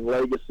history and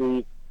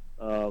legacy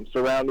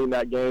surrounding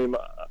that game,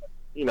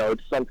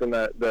 it's something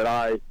that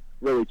I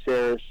really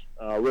cherish,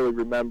 really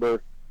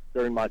remember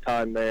during my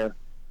time there.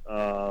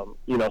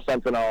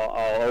 Something I'll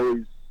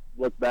always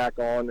look back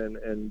on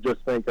and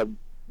just think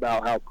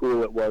about how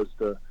cool it was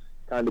to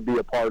kind of be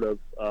a part of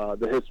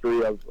the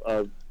history of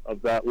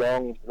that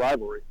long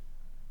rivalry.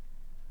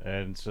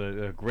 And it's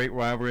a great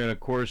rivalry, and of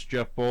course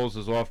Jeff Bowles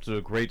is off to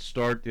a great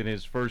start in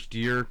his first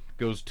year.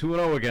 Goes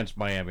 2-0 against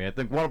Miami. I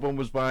think one of them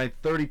was by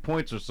 30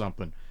 points or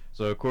something.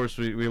 So of course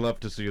we love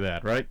to see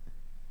that, right?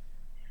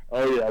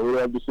 Oh yeah, we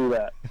love to see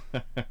that.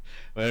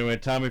 Well, anyway,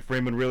 Tommy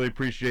Freeman, really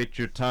appreciate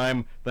your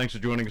time. Thanks for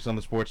joining us on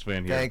the Sports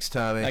Fan here. Thanks,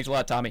 Tommy. Thanks a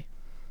lot, Tommy.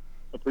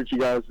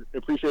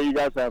 Appreciate you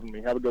guys having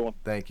me. Have a good one.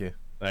 Thank you.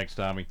 Thanks,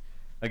 Tommy.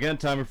 Again,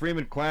 Tommy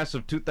Freeman, class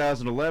of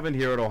 2011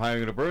 here at Ohio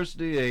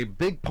University, a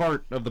big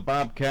part of the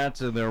Bobcats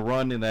in their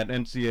run in that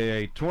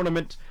NCAA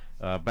tournament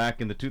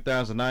back in the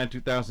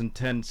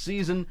 2009-2010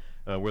 season,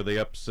 where they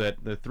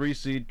upset the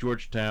 3-seed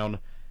Georgetown.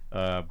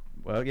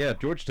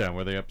 Georgetown,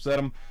 where they upset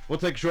them. We'll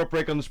take a short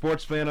break on the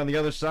Sports Fan. On the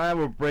other side,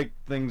 we'll break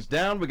things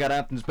down. We got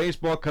Athens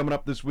baseball coming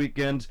up this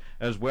weekend,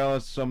 as well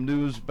as some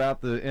news about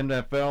the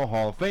NFL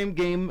Hall of Fame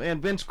game,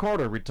 and Vince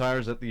Carter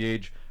retires at the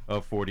age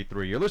of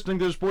 43. You're listening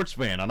to the Sports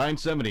Fan on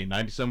 970,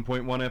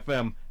 97.1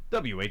 FM,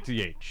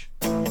 WATH.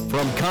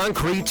 From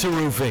concrete to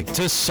roofing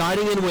to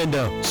siding and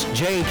windows,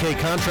 J&K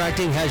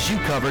Contracting has you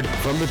covered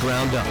from the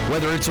ground up.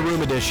 Whether it's a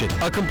room addition,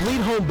 a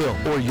complete home build,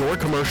 or your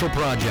commercial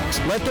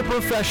projects, let the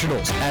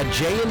professionals at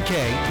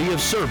J&K be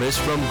of service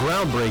from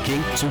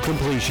groundbreaking to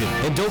completion.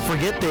 And don't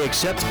forget they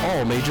accept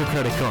all major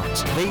credit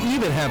cards. They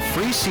even have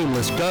free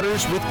seamless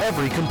gutters with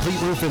every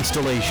complete roof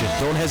installation.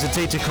 Don't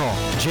hesitate to call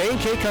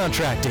J&K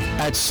Contracting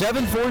at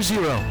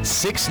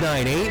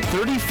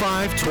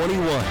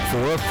 740-698-3521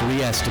 for a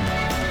free estimate.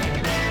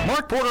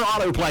 Mark Porter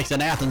Autoplex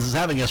in Athens is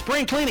having a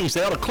spring cleaning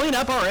sale to clean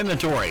up our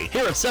inventory.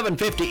 Here at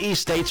 750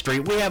 East State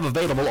Street, we have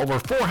available over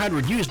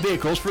 400 used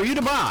vehicles for you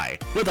to buy.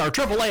 With our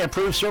AAA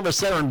approved service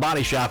center and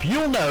body shop,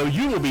 you'll know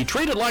you will be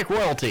treated like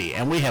royalty,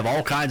 and we have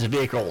all kinds of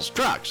vehicles,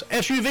 trucks,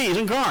 SUVs,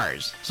 and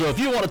cars. So if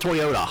you want a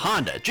Toyota,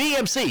 Honda,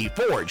 GMC,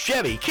 Ford,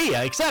 Chevy, Kia,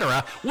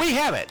 etc., we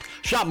have it.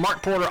 Shop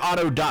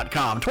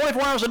MarkPorterAuto.com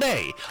 24 hours a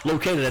day,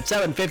 located at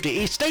 750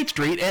 East State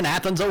Street in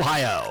Athens,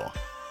 Ohio.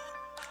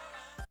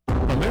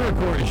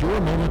 AmeriCorps is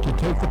your moment to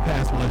take the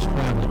path less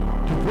traveled,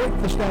 to break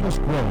the status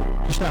quo,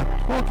 to stop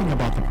talking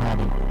about the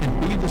problem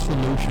and be the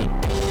solution.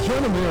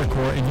 Join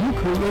AmeriCorps and you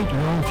create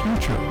your own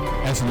future.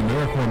 As an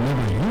AmeriCorps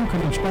member, you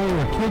can inspire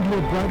a kid to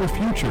a brighter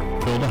future,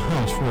 build a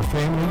house for a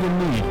family in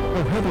need,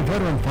 or help a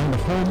veteran find a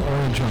home or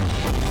a job.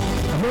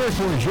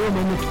 AmeriCorps is your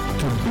moment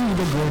to be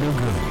the greater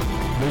good.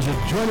 Visit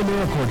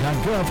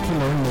joinamericorps.gov to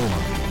learn more.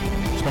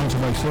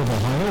 Sponsored by Silver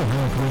Ohio,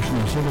 Ohio Commission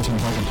on Service and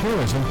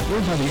Volunteerism,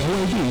 led by the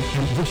OAD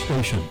and this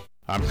station.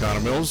 I'm Connor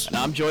Mills. And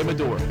I'm Joey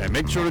Medora. And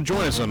make sure to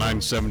join us on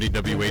 970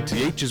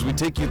 WATH as we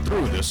take you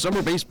through the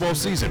summer baseball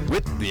season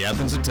with the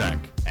Athens Attack.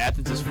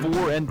 Athens is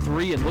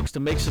 4-3 and looks to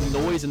make some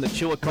noise in the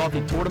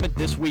Chillicothe tournament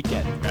this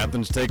weekend.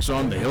 Athens takes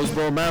on the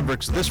Hillsboro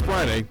Mavericks this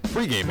Friday.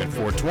 Pregame at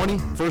 4:20,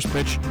 first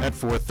pitch at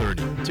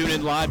 4:30. Tune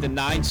in live to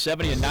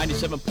 970 and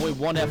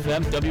 97.1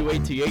 FM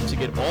WATH to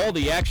get all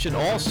the action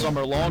all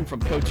summer long from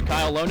Coach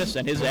Kyle Lonis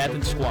and his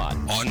Athens squad.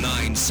 On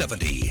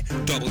 970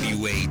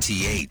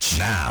 WATH.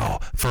 Now,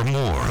 for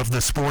more of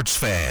the Sports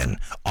Fan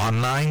on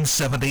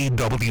 970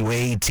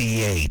 WATH.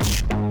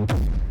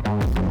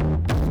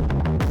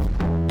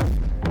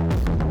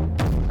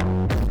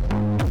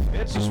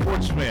 It's the Sports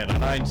Sports Fan on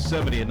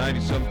 970 and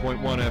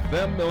 97.1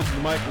 FM. Mills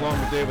and Mike along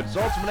with David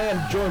Saltzman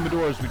and Joey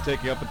Medora as we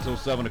take you up until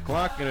 7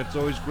 o'clock. And it's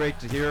always great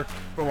to hear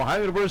from Ohio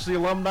University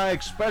alumni,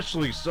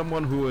 especially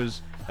someone who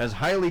is as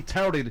highly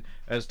touted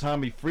as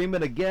Tommy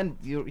Freeman. Again,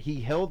 he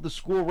held the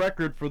school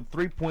record for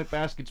three-point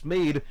baskets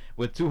made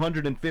with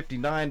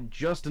 259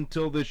 just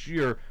until this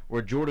year,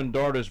 where Jordan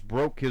Dardis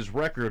broke his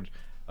record.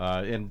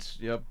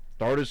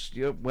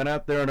 Dardis went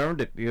out there and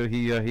earned it.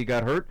 He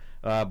got hurt,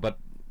 but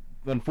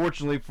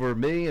unfortunately for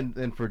me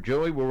and for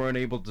Joey, we weren't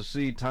able to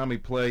see Tommy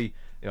play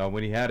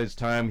when he had his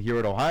time here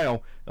at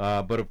Ohio.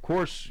 But of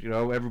course,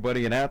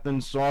 everybody in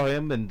Athens saw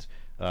him and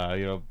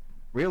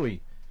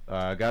really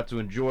got to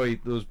enjoy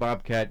those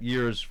Bobcat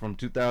years from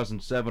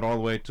 2007 all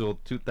the way till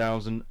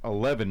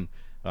 2011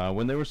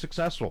 when they were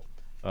successful.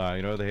 They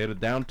had a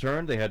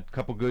downturn. They had a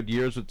couple good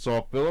years with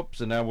Saul Phillips,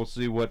 and now we'll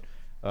see what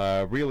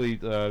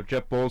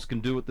Jeff Bowles can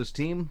do with this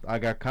team. I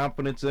got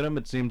confidence in him.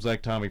 It seems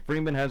like Tommy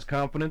Freeman has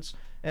confidence,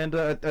 and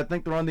I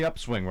think they're on the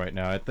upswing right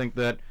now. I think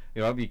that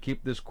if you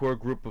keep this core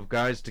group of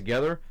guys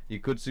together, you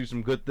could see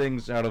some good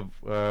things out of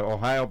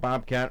Ohio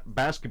Bobcat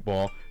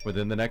basketball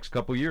within the next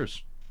couple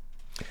years.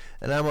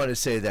 And I want to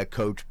say that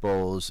Coach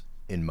Bowles,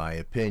 in my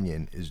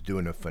opinion, is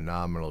doing a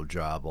phenomenal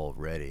job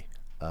already.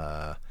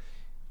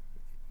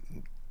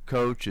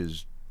 Coach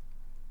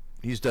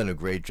he's done a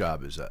great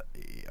job, as a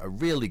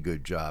really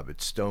good job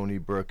at Stony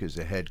Brook as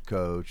a head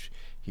coach.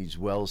 He's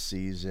well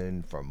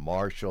seasoned from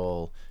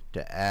Marshall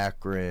to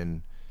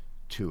Akron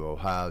to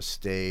Ohio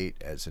State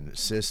as an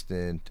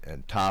assistant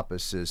and top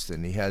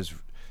assistant. He has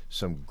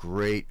some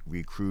great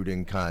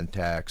recruiting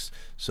contacts.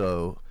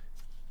 So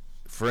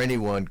for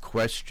anyone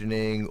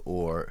questioning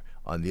or,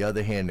 on the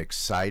other hand,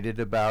 excited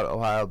about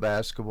Ohio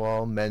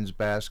basketball, men's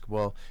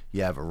basketball,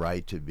 you have a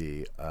right to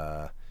be.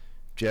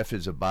 Jeff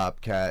is a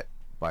Bobcat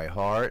by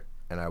heart,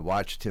 and I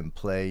watched him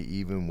play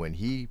even when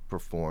he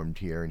performed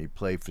here, and he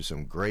played for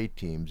some great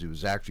teams. He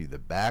was actually the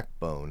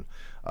backbone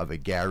of a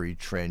Gary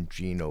Trent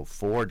Gino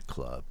Ford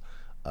club.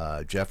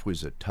 Jeff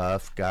was a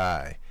tough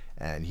guy,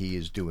 and he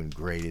is doing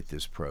great at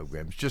this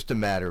program. It's just a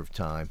matter of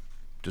time.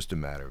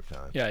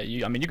 Yeah,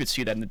 you could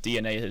see that in the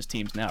DNA of his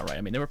teams now, right?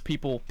 I mean, there were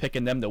people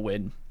picking them to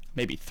win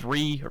maybe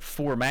 3 or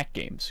 4 MAC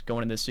games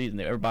going into this season.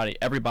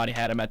 Everybody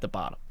had them at the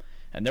bottom.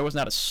 And there was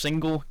not a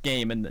single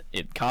game in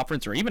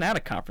conference or even out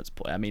of conference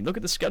play. I mean, look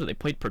at the schedule. They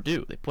played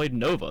Purdue. They played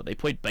Nova. They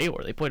played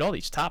Baylor. They played all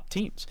these top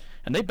teams.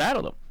 And they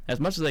battled them as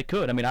much as they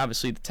could. I mean,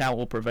 obviously, the talent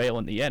will prevail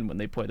in the end when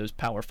they play those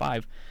Power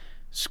 5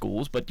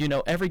 schools. But,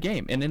 every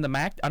game. And in the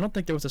MAC, I don't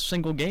think there was a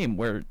single game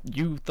where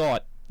you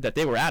thought that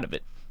they were out of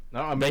it.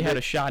 No, I mean, they had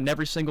a shot in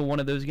every single one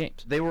of those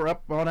games. They were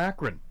up on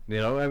Akron.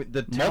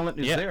 The talent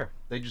is there.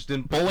 They just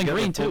didn't put Bowling together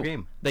Green, a full too.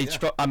 game.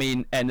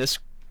 And this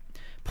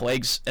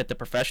plagues at the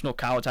professional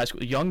college high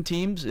school. Young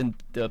teams in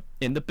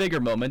the bigger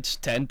moments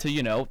tend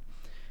to,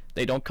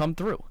 they don't come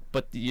through.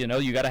 But,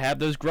 you got to have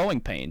those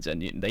growing pains.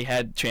 And they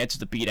had chances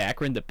to beat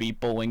Akron, to beat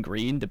Bowling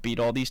Green, to beat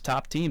all these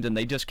top teams, and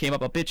they just came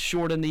up a bit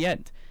short in the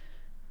end.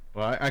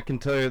 Well, I can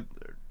tell you,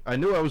 I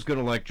knew I was going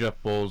to like Jeff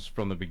Bowles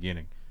from the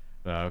beginning.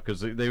 Because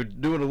they were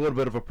doing a little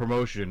bit of a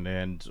promotion,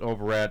 and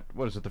over at,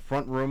 the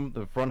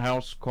front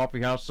house,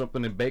 coffee house,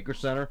 something in Baker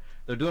Center,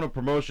 they're doing a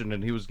promotion,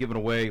 and he was giving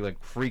away,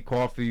 free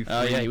coffee.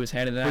 He was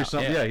handing it out.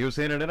 Yeah, he was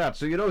handing it out.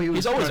 So,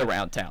 he's always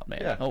around town, man.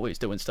 Yeah. Always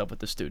doing stuff with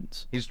the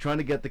students. He's trying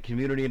to get the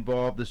community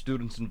involved, the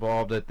students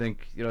involved. I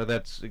think,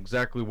 that's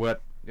exactly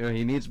what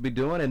he needs to be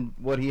doing, and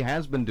what he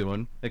has been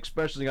doing,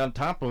 especially on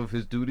top of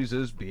his duties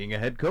as being a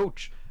head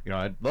coach.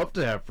 I'd love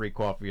to have free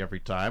coffee every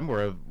time,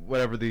 or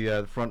whatever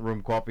the front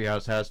room coffee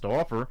house has to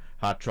offer,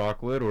 hot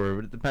chocolate,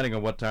 or depending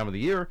on what time of the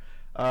year.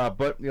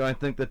 But I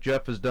think that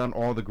Jeff has done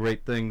all the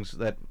great things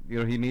that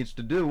he needs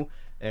to do,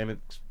 and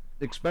it's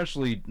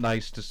especially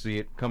nice to see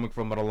it coming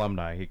from an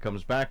alumni. He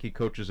comes back, he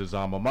coaches his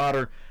alma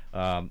mater,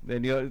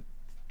 and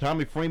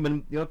Tommy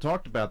Freeman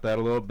talked about that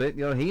a little bit.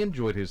 He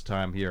enjoyed his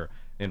time here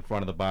in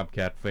front of the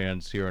Bobcat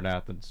fans here in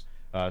Athens.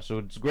 So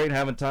it's great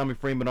having Tommy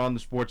Freeman on the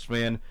Sports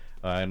Fan.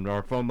 And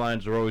our phone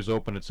lines are always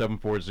open at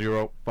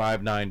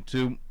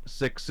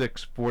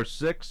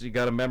 740-592-6646. You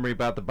got a memory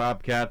about the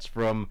Bobcats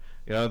from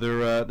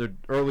their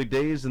early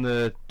days in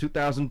the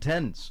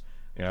 2010s.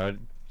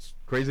 It's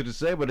crazy to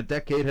say, but a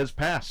decade has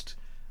passed.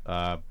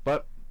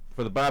 But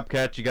for the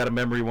Bobcats, you got a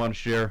memory you want to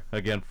share.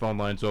 Again, phone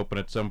lines open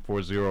at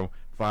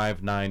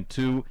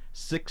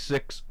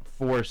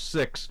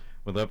 740-592-6646.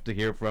 We'd love to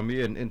hear from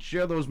you and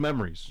share those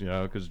memories,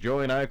 because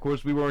Joey and I, of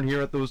course, we weren't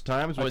here at those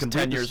times. I was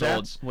 10 years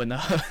old when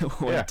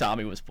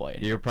Tommy was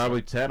playing. You're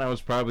probably 10. I was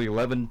probably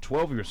 11,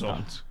 12 years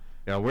old.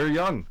 We're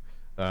young.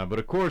 But,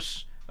 of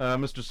course,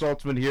 Mr.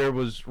 Saltzman here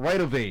was right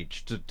of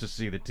age to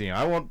see the team.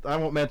 I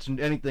won't mention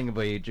anything of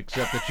age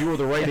except that you were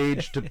the right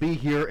age to be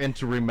here and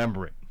to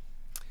remember it.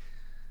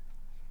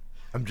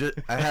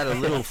 I had a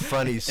little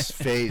funny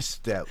face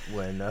that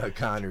when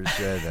Connor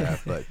said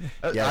that, but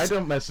yes,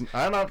 I'm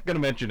not going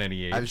to mention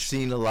any age. I've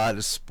seen a lot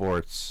of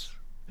sports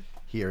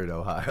here in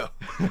Ohio.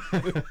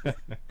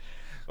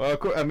 Well, of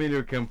course,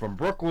 you come from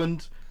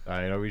Brooklyn.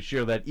 We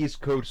share that East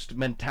Coast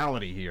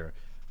mentality here.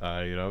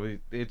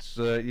 It's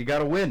you got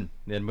to win,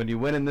 and when you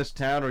win in this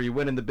town or you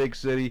win in the big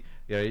city,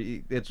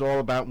 it's all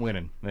about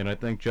winning. And I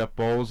think Jeff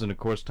Bowles and of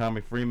course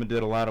Tommy Freeman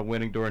did a lot of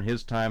winning during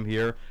his time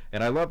here.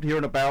 And I loved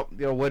hearing about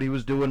what he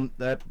was doing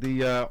at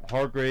the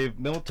Hargrave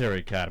Military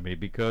Academy,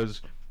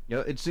 because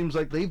it seems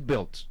like they've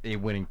built a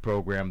winning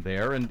program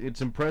there, and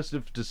it's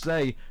impressive to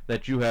say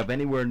that you have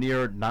anywhere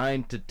near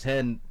 9 to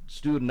 10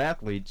 student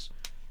athletes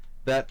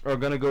that are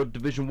going to go to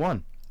Division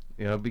I.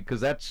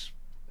 Because that's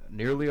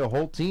nearly a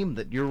whole team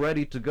that you're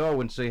ready to go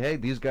and say, hey,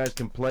 these guys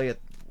can play at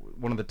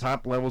one of the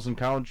top levels in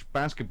college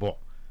basketball.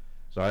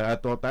 So I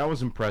thought that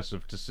was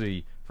impressive to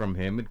see from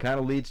him. It kind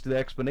of leads to the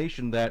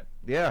explanation that,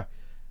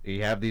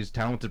 you have these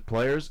talented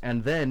players,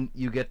 and then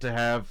you get to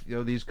have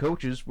these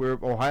coaches, where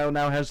Ohio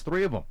now has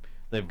 3 of them.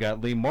 They've got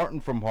Lee Martin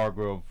from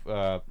Hargrave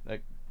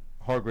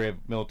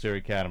Military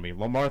Academy,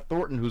 Lamar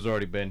Thornton, who's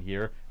already been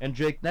here, and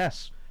Jake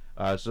Ness.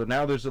 So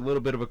now there's a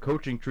little bit of a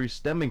coaching tree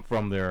stemming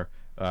from their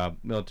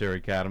military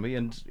academy,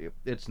 and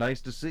it's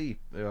nice to see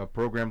a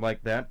program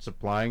like that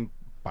supplying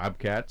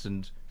Bobcats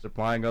and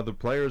supplying other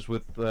players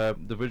with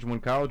Division I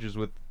colleges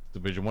with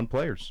Division I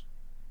players.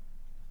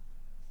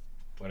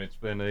 But it's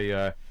been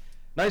a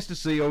nice to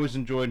see. Always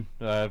enjoyed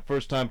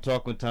first time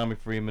talking with Tommy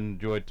Freeman.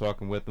 Enjoyed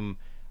talking with him.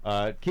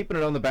 Keeping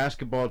it on the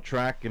basketball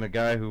track, and a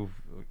guy who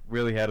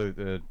really had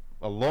a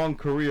long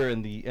career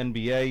in the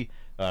NBA.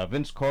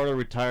 Vince Carter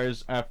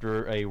retires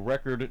after a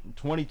record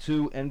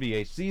 22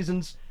 NBA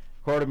seasons.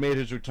 Carter made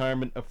his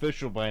retirement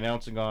official by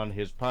announcing on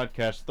his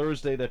podcast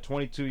Thursday that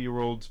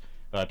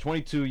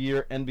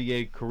 22-year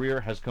NBA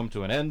career has come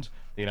to an end.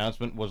 The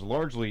announcement was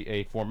largely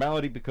a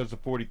formality because the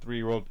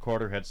 43-year-old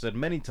Carter had said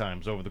many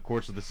times over the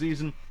course of the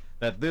season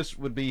that this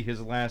would be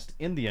his last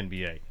in the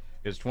NBA.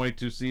 His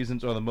 22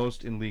 seasons are the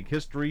most in league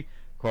history.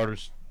 Carter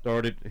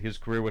started his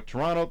career with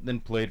Toronto,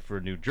 then played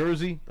for New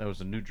Jersey. That was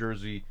the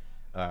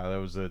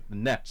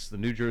Nets, the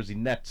New Jersey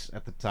Nets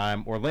at the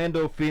time.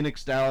 Orlando,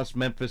 Phoenix, Dallas,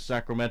 Memphis,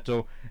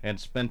 Sacramento, and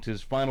spent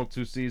his final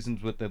 2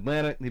 seasons with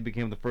Atlanta. He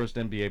became the first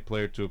NBA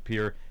player to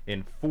appear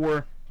in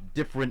 4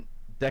 different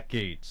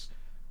decades.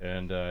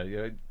 And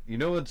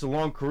it's a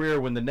long career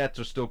when the Nets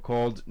are still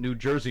called New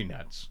Jersey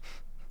Nets.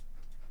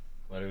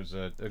 But it was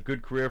a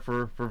good career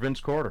for Vince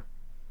Carter.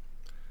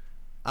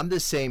 I'm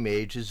the same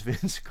age as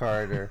Vince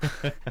Carter,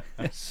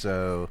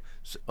 so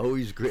it's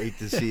always great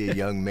to see a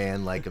young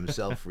man like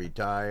himself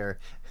retire,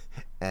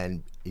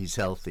 and he's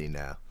healthy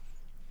now.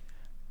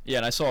 Yeah,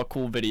 and I saw a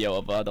cool video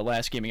of the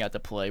last game he got to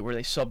play where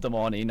they subbed him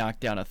on and he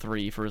knocked down a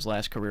 3 for his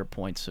last career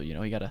point. So,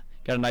 he got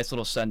a nice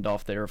little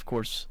send-off there. Of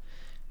course,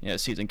 the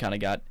season kind of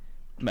got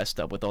messed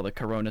up with all the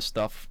Corona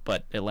stuff,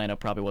 but Atlanta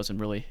probably wasn't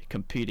really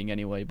competing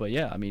anyway. But,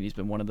 yeah, he's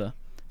been one of the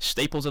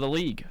staples of the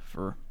league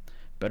for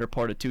better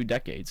part of 2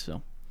 decades,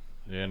 so.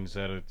 Yeah, and he's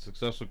had a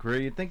successful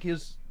career. You think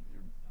his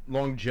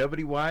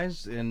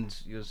longevity-wise and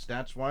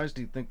stats-wise,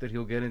 do you think that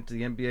he'll get into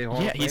the NBA Hall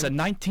of Fame? Yeah, he's a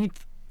 19th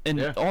in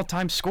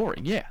all-time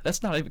scoring. Yeah,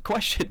 that's not even a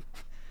question.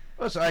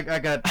 Oh, so I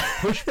got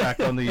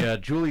pushback on the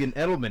Julian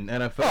Edelman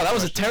NFL. Oh, that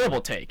was a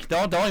terrible take.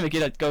 Don't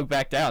even go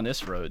back down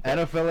this road.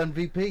 NFL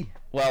MVP.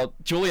 Well,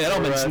 Julian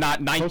Edelman's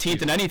not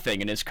 19th in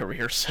anything in his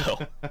career, so.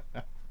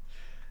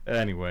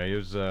 Anyway, it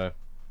was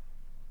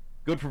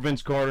good for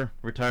Vince Carter.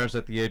 Retires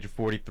at the age of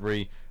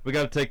 43. We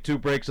got to take 2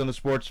 breaks on the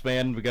Sports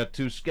Fan. We got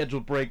 2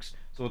 scheduled breaks,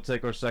 so we'll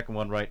take our second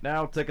one right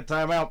now. Take a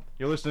time out.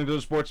 You're listening to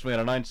the Sports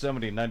Fan on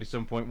 970 and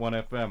 97.1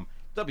 FM,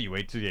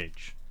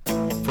 WATH.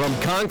 From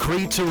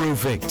concrete to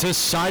roofing to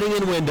siding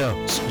and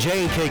windows,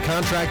 J&K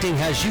Contracting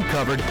has you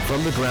covered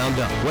from the ground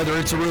up. Whether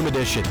it's a room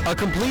addition, a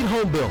complete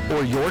home build,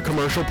 or your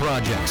commercial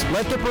projects,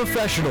 let the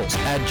professionals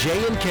at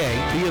J&K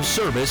be of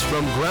service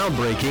from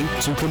groundbreaking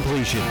to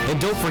completion.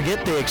 And don't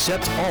forget they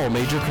accept all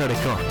major credit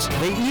cards.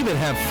 They even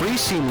have free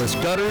seamless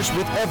gutters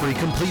with every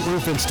complete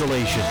roof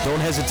installation. Don't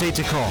hesitate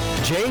to call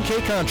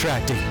J&K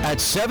Contracting at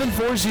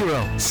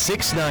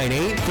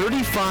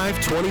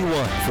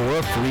 740-698-3521 for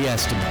a free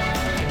estimate.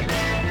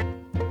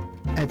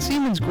 At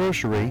Siemens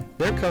Grocery,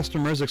 their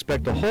customers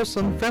expect a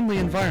wholesome, friendly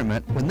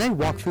environment when they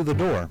walk through the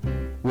door.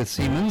 With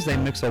Siemens, they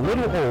mix a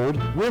little old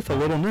with a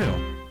little new,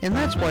 and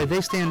that's why they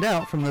stand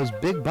out from those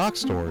big box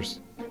stores.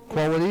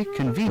 Quality,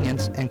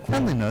 convenience, and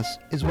cleanliness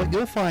is what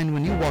you'll find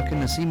when you walk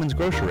into Siemens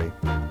Grocery.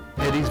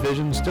 Eddie's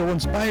vision still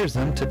inspires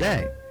them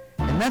today,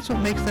 and that's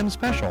what makes them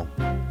special.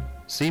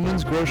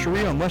 Siemens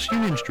Grocery on West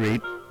Union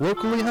Street,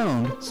 locally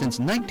owned since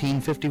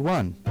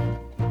 1951.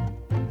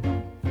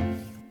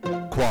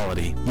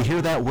 Quality. You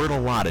hear that word a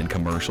lot in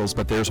commercials,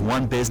 but there's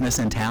one business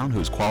in town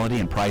whose quality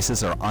and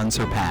prices are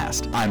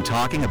unsurpassed. I'm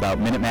talking about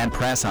Minuteman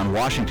Press on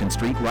Washington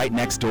Street, right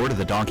next door to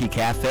the Donkey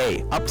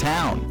Cafe,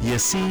 uptown. You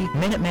see,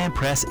 Minuteman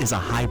Press is a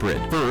hybrid.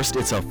 First,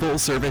 it's a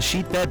full-service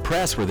sheet bed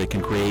press where they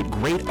can create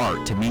great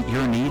art to meet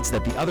your needs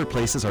that the other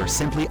places are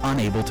simply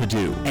unable to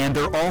do. And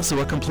they're also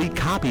a complete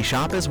copy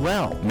shop as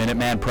well.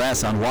 Minuteman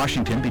Press on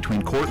Washington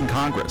between Court and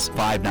Congress,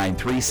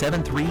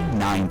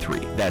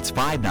 593-7393. That's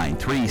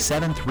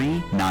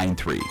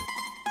 593-7393.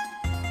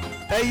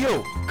 Hey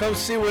you, come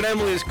see what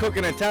Emily is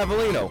cooking at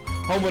Tavolino,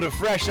 home of the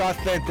fresh,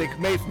 authentic,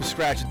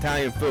 made-from-scratch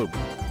Italian food.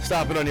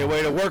 Stop it on your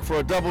way to work for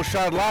a double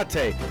shot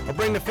latte, or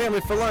bring the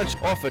family for lunch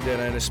or for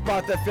dinner in a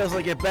spot that feels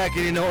like you're back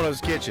in your owner's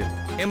kitchen.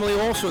 Emily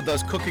also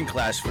does cooking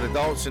class for the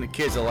adults and the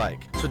kids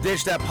alike. So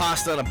ditch that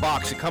pasta in a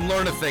box and come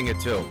learn a thing or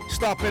two.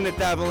 Stop in at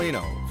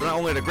Tavolino for not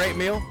only a great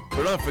meal,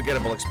 but an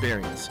unforgettable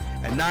experience.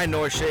 At 9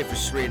 North Schaefer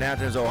Street in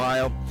Athens,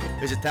 Ohio,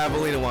 visit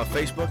Tavolino on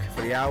Facebook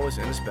for the hours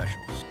and the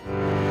specials.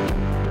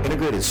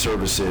 Integrated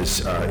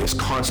Services is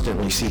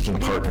constantly seeking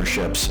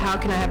partnerships. How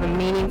can I have a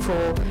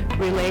meaningful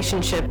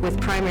relationship with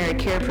primary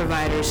care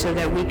providers so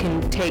that we can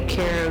take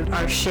care of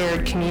our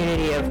shared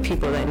community of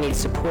people that need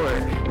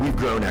support? We've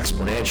grown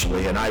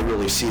exponentially, and I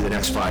really see the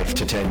next 5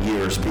 to 10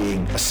 years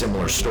being a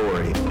similar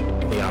story.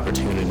 The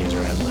opportunities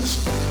are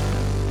endless.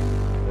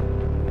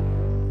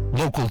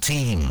 Local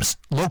teams,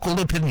 local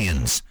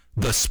opinions.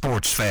 The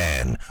Sports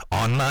Fan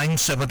on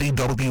 970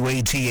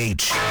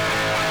 WATH.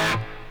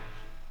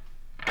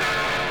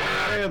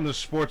 And the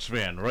Sports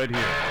Fan right here,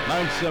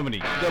 970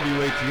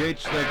 WATH.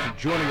 Thanks for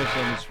joining us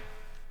on this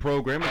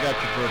program. We got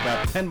you for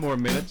about 10 more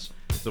minutes.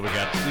 So we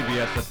got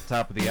CBS at the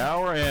top of the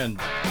hour and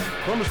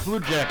Columbus Blue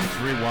Jackets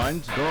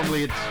Rewind.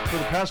 Normally, it's for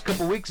the past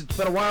couple weeks, it's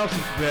been a while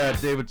since we've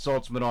had David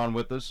Saltzman on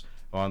with us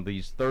on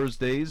these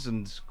Thursdays.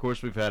 And, of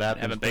course, we've had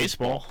Athens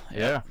baseball.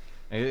 Yeah.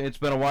 It's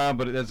been a while,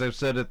 but as I've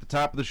said at the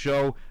top of the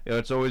show,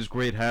 it's always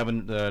great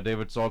having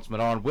David Saltzman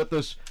on with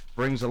us.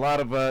 Brings a lot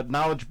of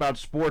knowledge about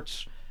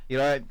sports. You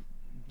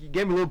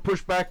gave me a little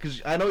pushback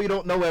because I know you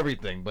don't know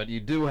everything, but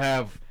you do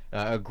have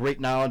a great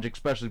knowledge,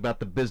 especially about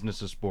the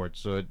business of sports.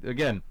 So,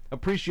 again,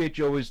 appreciate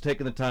you always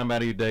taking the time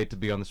out of your day to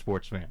be on the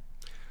Sports Fan.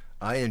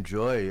 I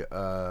enjoy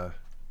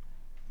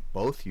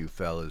both you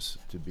fellas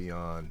to be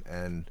on,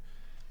 and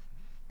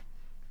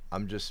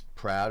I'm just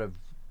proud of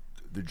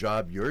the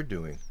job you're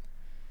doing.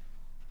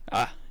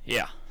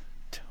 Yeah.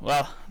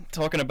 Well,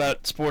 talking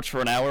about sports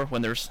for an hour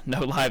when there's no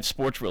live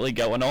sports really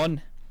going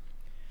on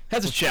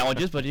has its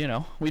challenges, but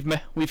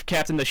we've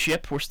captained the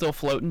ship. We're still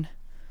floating.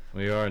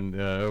 We are, and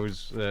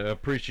always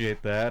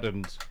appreciate that.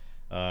 And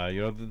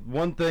the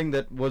one thing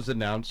that was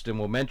announced, and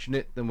we'll mention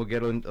it, then we'll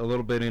get a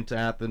little bit into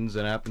Athens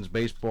and Athens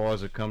baseball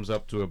as it comes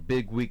up to a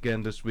big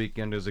weekend this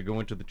weekend as they go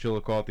into the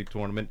Chillicothe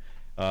tournament.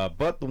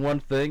 But the one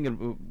thing,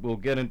 and we'll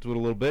get into it a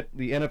little bit,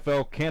 the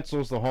NFL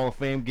cancels the Hall of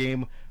Fame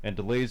game and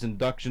delays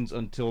inductions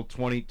until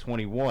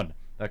 2021.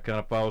 That kind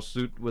of follows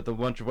suit with a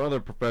bunch of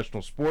other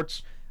professional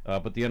sports.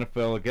 But the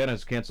NFL, again,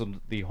 has canceled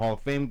the Hall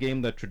of Fame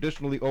game that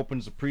traditionally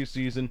opens the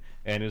preseason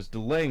and is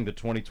delaying the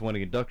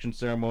 2020 induction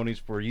ceremonies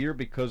for a year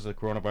because of the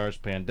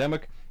coronavirus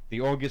pandemic. The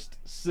August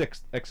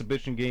 6th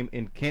exhibition game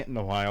in Canton,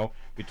 Ohio,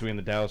 between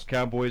the Dallas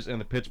Cowboys and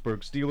the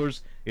Pittsburgh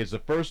Steelers is the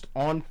first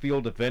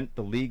on-field event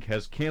the league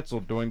has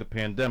canceled during the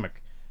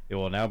pandemic. It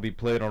will now be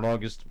played on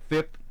August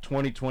 5th,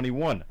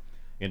 2021.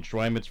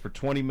 Enshrinements for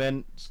 20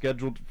 men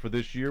scheduled for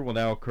this year will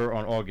now occur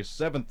on August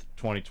 7th,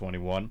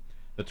 2021.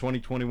 The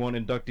 2021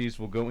 inductees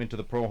will go into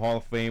the Pro Hall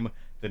of Fame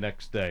the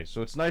next day.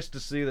 So it's nice to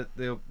see that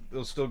they'll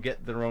still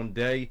get their own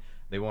day.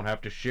 They won't have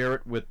to share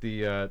it with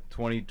the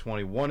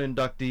 2021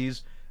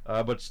 inductees.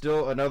 But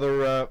still,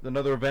 another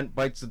event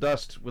bites the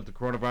dust with the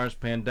coronavirus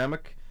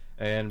pandemic.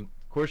 And,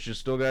 of course, you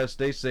still got to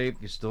stay safe.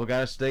 You still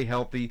got to stay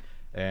healthy.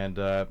 And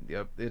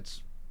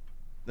it's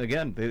on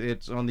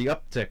the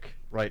uptick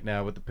right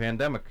now with the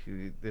pandemic.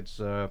 It's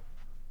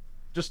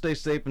just stay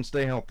safe and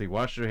stay healthy.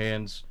 Wash your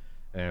hands.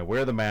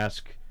 Wear the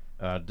mask.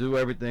 Do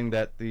everything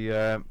that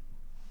the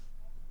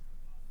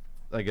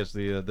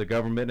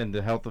government and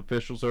the health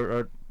officials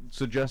are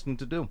suggesting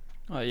to do.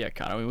 Yeah,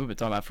 Connor, we've been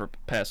talking about for the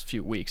past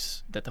few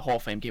weeks that the Hall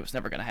of Fame game was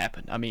never going to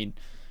happen. I mean,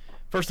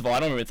 first of all, I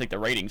don't really think the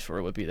ratings for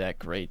it would be that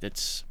great.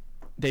 It's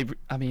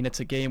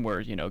a game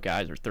where,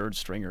 guys are third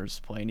stringers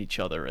playing each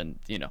other, and,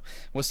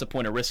 what's the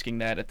point of risking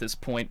that at this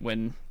point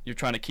when you're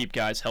trying to keep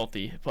guys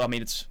healthy? Well, I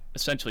mean, it's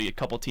essentially a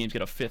couple teams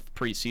get a fifth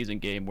preseason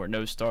game where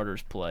no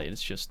starters play, and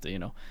it's just,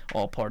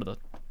 all part of the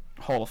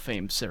Hall of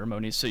Fame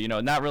ceremony. So,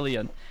 not really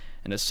an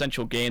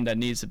essential game that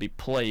needs to be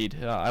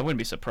played. I wouldn't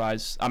be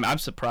surprised. I'm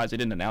surprised they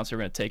didn't announce they're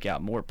going to take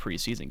out more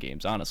preseason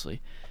games, honestly.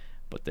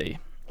 But they,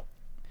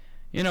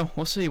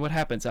 we'll see what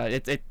happens.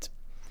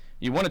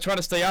 You want to try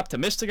to stay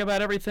optimistic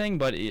about everything,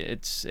 but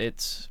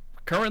it's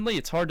currently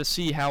it's hard to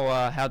see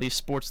how these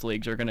sports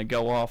leagues are going to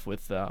go off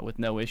with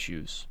no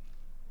issues.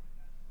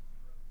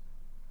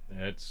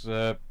 It's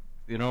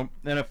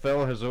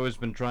NFL has always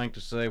been trying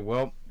to say,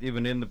 well,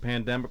 even in the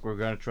pandemic, we're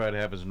going to try to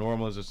have as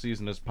normal as a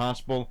season as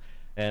possible.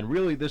 And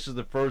really, this is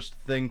the first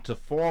thing to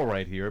fall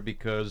right here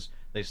because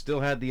they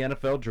still had the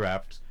NFL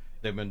draft.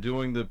 They've been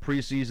doing the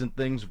preseason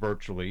things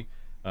virtually.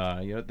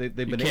 They've been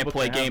able to. You can't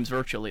play games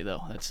virtually,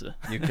 though.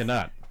 You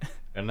cannot,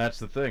 and that's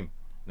the thing.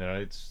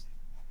 It's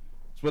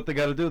what they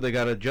got to do. They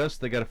got to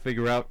adjust. They got to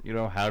figure out,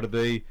 how do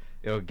they,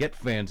 get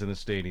fans in the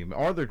stadium?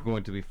 Are there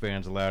going to be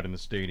fans allowed in the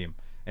stadium?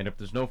 And if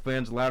there's no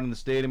fans allowed in the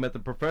stadium at the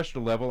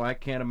professional level, I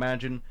can't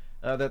imagine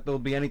that there'll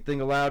be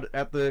anything allowed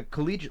at the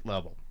collegiate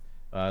level.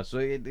 So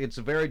it's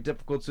a very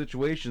difficult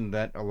situation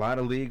that a lot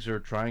of leagues are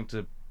trying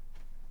to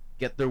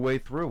get their way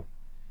through.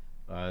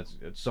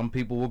 Some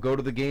people will go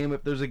to the game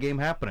if there's a game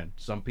happening.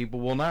 Some people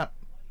will not.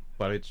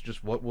 but it's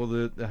just what will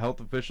the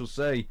health officials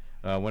say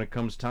when it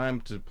comes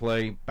time to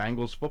play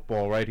Bengals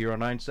football right here on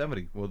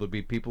 970. Will there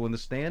be people in the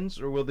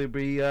stands, or will there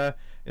be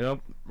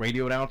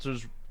radio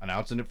announcers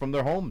announcing it from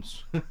their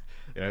homes?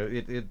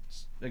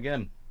 It's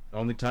again,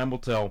 only time will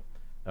tell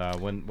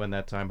when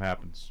that time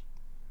happens.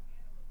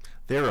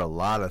 There are a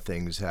lot of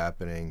things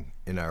happening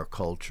in our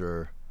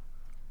culture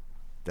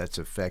that's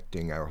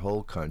affecting our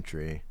whole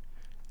country,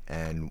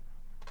 and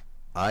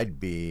I'd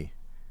be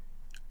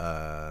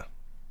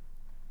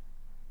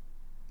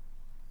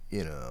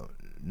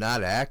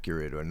not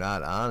accurate or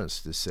not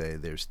honest to say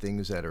there's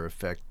things that are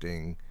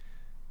affecting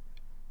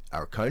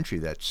our country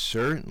that's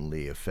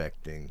certainly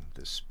affecting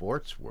the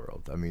sports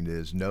world. I mean,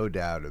 there's no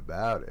doubt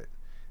about it,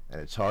 and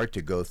it's hard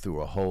to go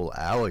through a whole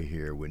hour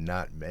here with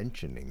not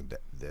mentioning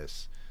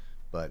this,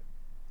 but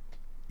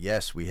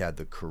yes, we had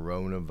the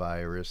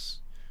coronavirus.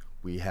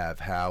 We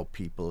have how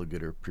people are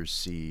going to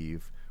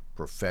perceive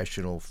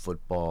professional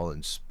football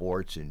and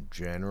sports in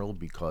general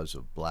because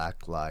of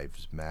Black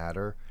Lives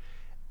Matter.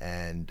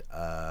 And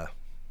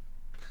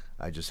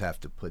I just have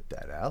to put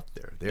that out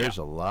there. There's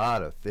a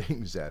lot of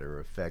things that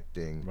are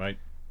affecting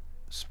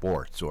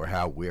sports, or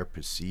how we're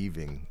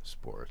perceiving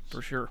sports.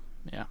 For sure,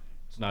 yeah.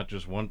 It's not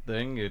just one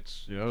thing.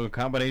 It's a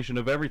combination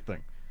of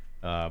everything.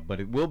 But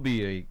it will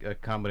be a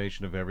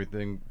combination of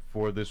everything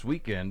for this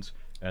weekend,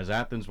 as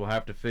Athens will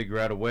have to figure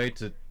out a way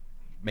to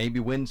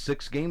maybe win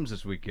 6 games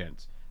this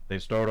weekend. They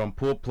start on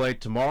pool play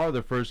tomorrow.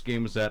 Their first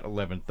game is at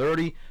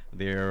 11:30.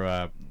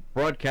 Their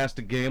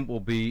broadcasted game will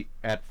be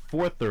at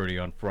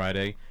 4:30 on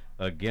Friday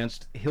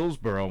against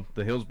Hillsborough.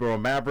 The Hillsborough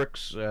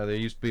Mavericks, they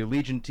used to be a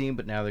Legion team,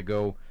 but now they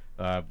go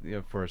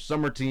for a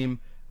summer team.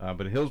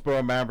 But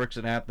Hillsborough Mavericks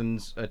and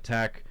Athens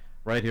attack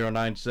right here on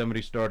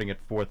 970 starting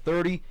at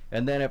 4:30.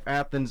 And then if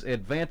Athens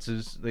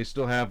advances, they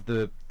still have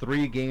the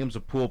 3 games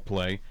of pool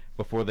play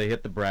before they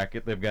hit the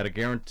bracket. They've got a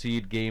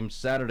guaranteed game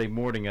Saturday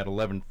morning at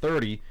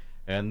 11:30,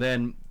 and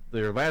then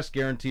their last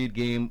guaranteed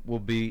game will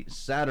be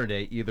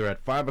Saturday, either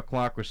at 5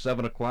 o'clock or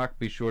 7 o'clock.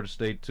 Be sure to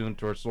stay tuned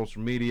to our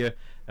social media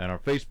and our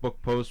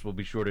Facebook posts. We'll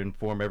be sure to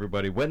inform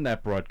everybody when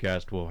that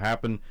broadcast will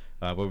happen.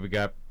 But we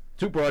got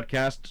 2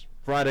 broadcasts,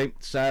 Friday,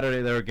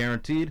 Saturday, they're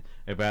guaranteed.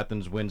 If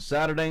Athens wins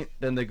Saturday,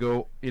 then they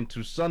go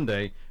into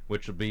Sunday,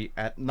 which will be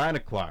at 9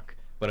 o'clock.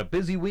 But a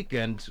busy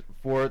weekend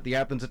for the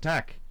Athens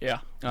attack. Yeah.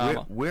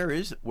 Where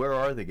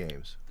are the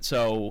games?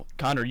 So,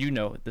 Connor, you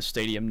know the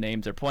stadium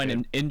names. They're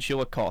playing in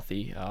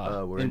Chillicothe.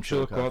 We're in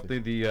Chillicothe,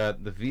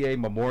 the VA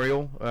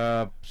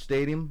Memorial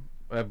Stadium,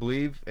 I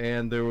believe,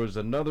 and there was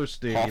another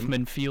stadium.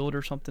 Hoffman Field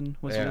or something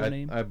was the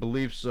name? I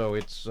believe so.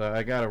 It's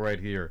I got it right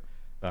here.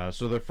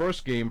 So their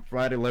first game,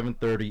 Friday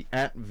 11:30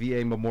 at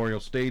VA Memorial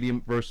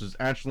Stadium versus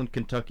Ashland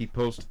Kentucky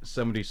Post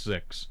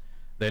 76.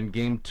 Then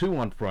game 2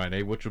 on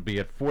Friday, which will be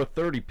at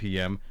 4:30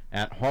 p.m.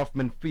 at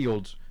Hoffman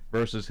Fields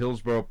versus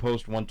Hillsborough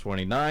Post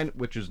 129,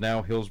 which is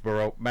now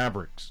Hillsborough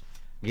Mavericks.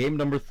 Game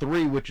number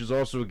 3, which is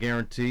also a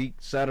guarantee,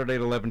 Saturday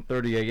at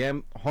 11:30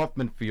 a.m.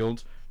 Hoffman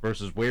Fields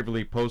versus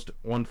Waverly Post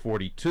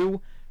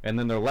 142. And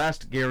then their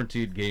last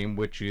guaranteed game,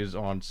 which is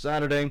on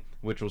Saturday,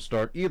 which will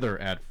start either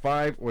at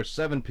 5 or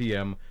 7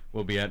 p.m.,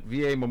 will be at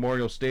VA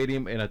Memorial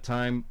Stadium, and a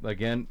time,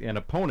 again, an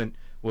opponent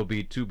will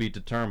be to be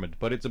determined.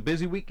 But it's a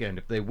busy weekend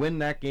if they win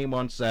that game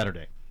on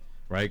Saturday,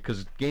 right?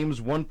 Because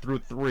games 1 through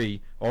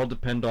 3 all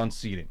depend on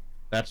seeding.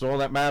 That's all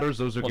that matters.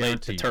 Those are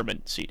guaranteed. They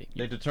determine seeding.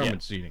 They determine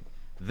seeding.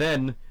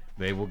 Then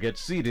they will get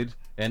seeded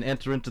and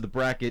enter into the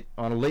bracket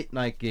on a late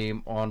night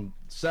game on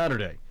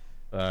Saturday.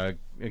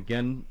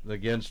 Again,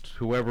 against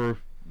whoever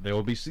they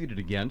will be seeded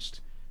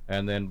against.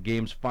 And then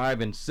games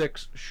 5 and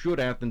 6, should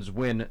Athens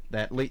win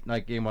that late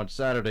night game on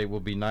Saturday,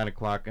 will be 9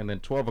 o'clock, and then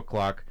 12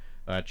 o'clock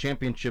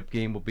championship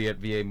game will be at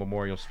VA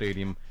Memorial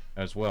Stadium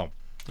as well.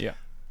 Yeah.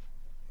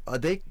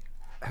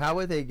 How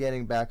are they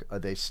getting back? Are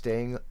they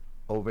staying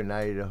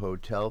overnight at a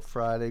hotel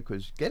Friday?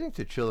 Because getting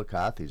to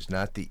Chillicothe is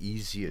not the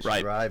easiest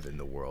drive in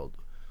the world.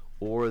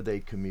 Or are they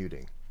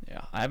commuting?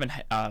 Yeah,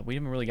 we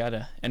haven't really got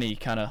any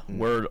kind of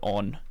word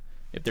on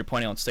if they're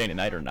planning on staying at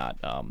night or not.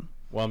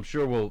 Well, I'm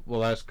sure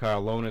we'll ask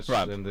Kyle Lonis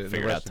and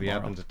the rest of the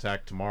Athens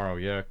attack tomorrow.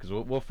 Yeah, because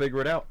we'll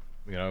figure it out.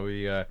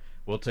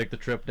 We'll take the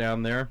trip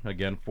down there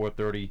again.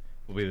 4:30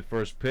 will be the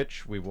first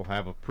pitch. We will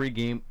have a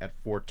pregame at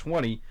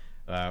 4:20,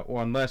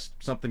 or unless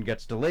something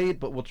gets delayed.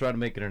 But we'll try to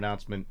make an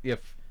announcement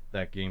if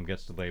that game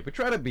gets delayed. We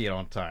try to be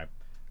on time,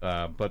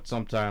 but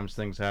sometimes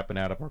things happen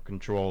out of our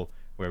control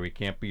where we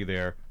can't be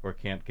there or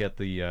can't get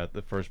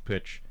the first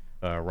pitch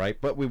right.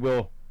 But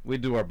we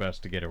do our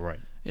best to get it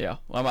right. Yeah,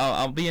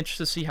 I'll be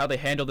interested to see how they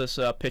handle this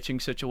pitching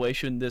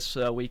situation this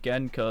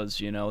weekend, because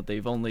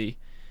they've only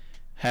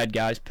had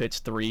guys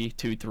pitch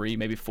 2-3,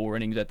 maybe 4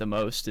 innings at the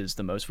most is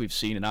the most we've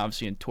seen. And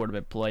obviously in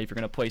tournament play, if you're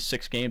going to play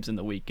 6 games in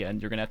the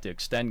weekend, you're going to have to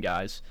extend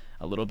guys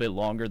a little bit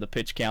longer. The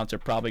pitch counts are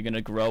probably going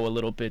to grow a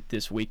little bit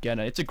this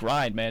weekend. It's a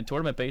grind, man.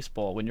 Tournament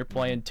baseball, when you're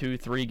playing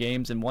 2-3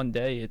 games in one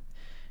day,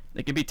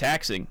 it can be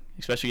taxing,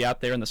 especially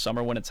out there in the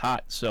summer when it's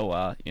hot.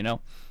 So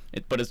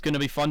But it's going to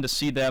be fun to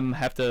see them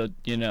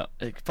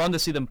fun to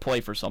see them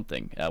play for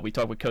something. We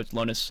talked with Coach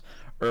Lonis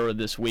earlier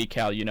this week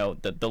how,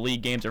 the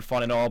league games are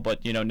fun and all,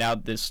 but, now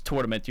this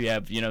tournament you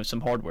have,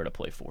 some hardware to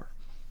play for.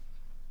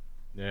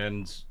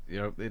 And,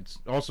 it's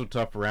also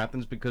tough for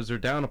Athens because they're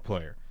down a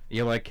player.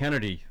 Eli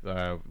Kennedy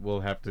will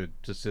have to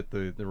sit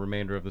the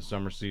remainder of the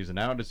summer season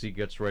out as he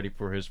gets ready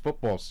for his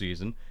football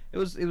season. It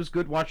was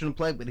good watching him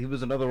play, but he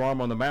was another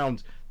arm on the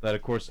mound that,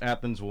 of course,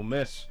 Athens will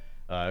miss.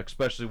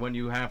 Especially when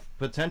you have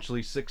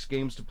potentially 6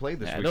 games to play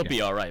this weekend. They'll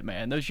be all right,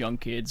 man. Those young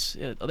kids,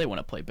 they want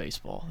to play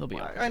baseball. They'll be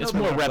all right. It's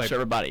more reps for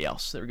everybody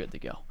else. They're good to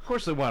go. Of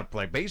course they want to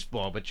play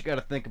baseball, but you got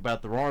to think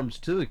about their arms,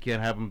 too. You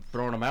can't have them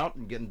throwing them out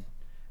and getting,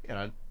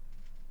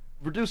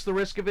 reduce the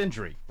risk of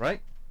injury,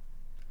 right?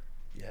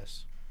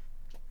 Yes.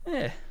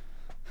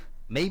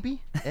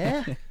 Maybe?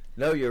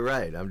 No, you're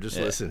right. I'm just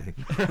listening.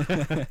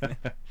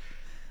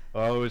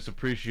 I always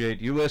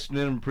appreciate you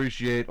listening and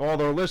appreciate all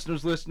our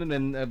listeners listening,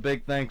 and a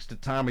big thanks to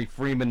Tommy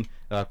Freeman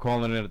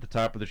calling in at the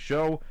top of the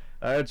show.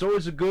 It's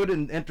always a good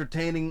and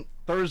entertaining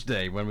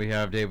Thursday when we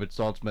have David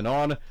Saltzman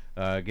on.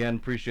 Again,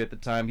 appreciate the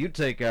time you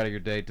take out of your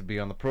day to be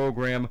on the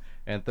program,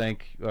 and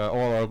thank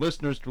all our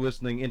listeners for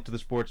listening into the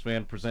Sports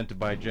Fan presented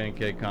by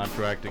J&K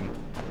Contracting.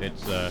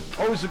 It's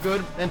always a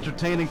good,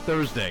 entertaining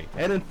Thursday,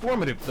 and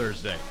informative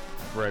Thursday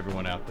for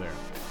everyone out there.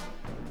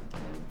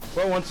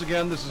 Well, once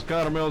again, this is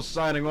Connor Mills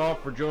signing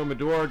off for Joe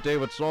Medor,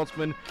 David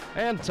Saltzman,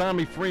 and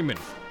Tommy Freeman.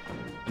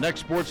 The next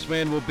Sports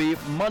Fan will be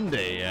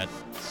Monday at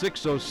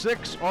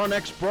 6:06, our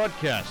next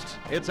broadcast.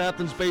 It's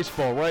Athens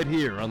baseball right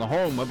here on the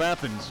home of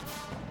Athens.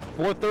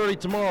 4:30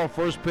 tomorrow,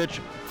 first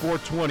pitch,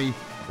 4:20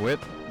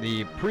 with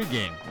the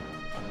pregame.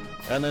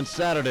 And then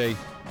Saturday,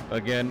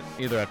 again,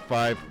 either at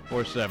 5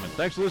 or 7.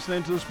 Thanks for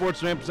listening to the Sports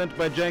Fan presented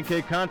by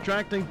J&K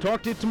Contracting.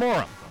 Talk to you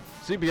tomorrow.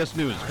 CBS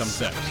News comes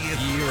next.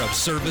 70th year of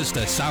service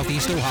to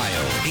Southeast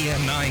Ohio.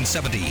 AM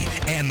 970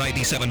 and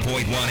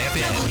 97.1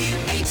 FM.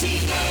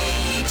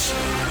 WATH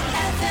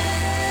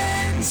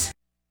Athens.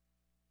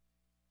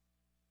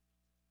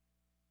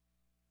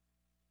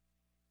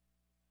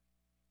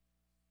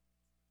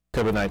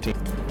 COVID-19.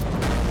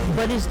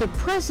 But is the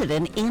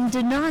president in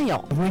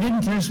denial? If we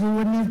didn't test, we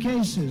wouldn't have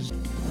cases.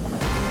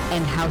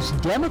 And House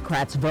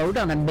Democrats vote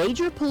on a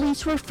major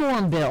police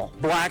reform bill.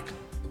 Black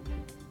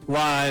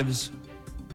Lives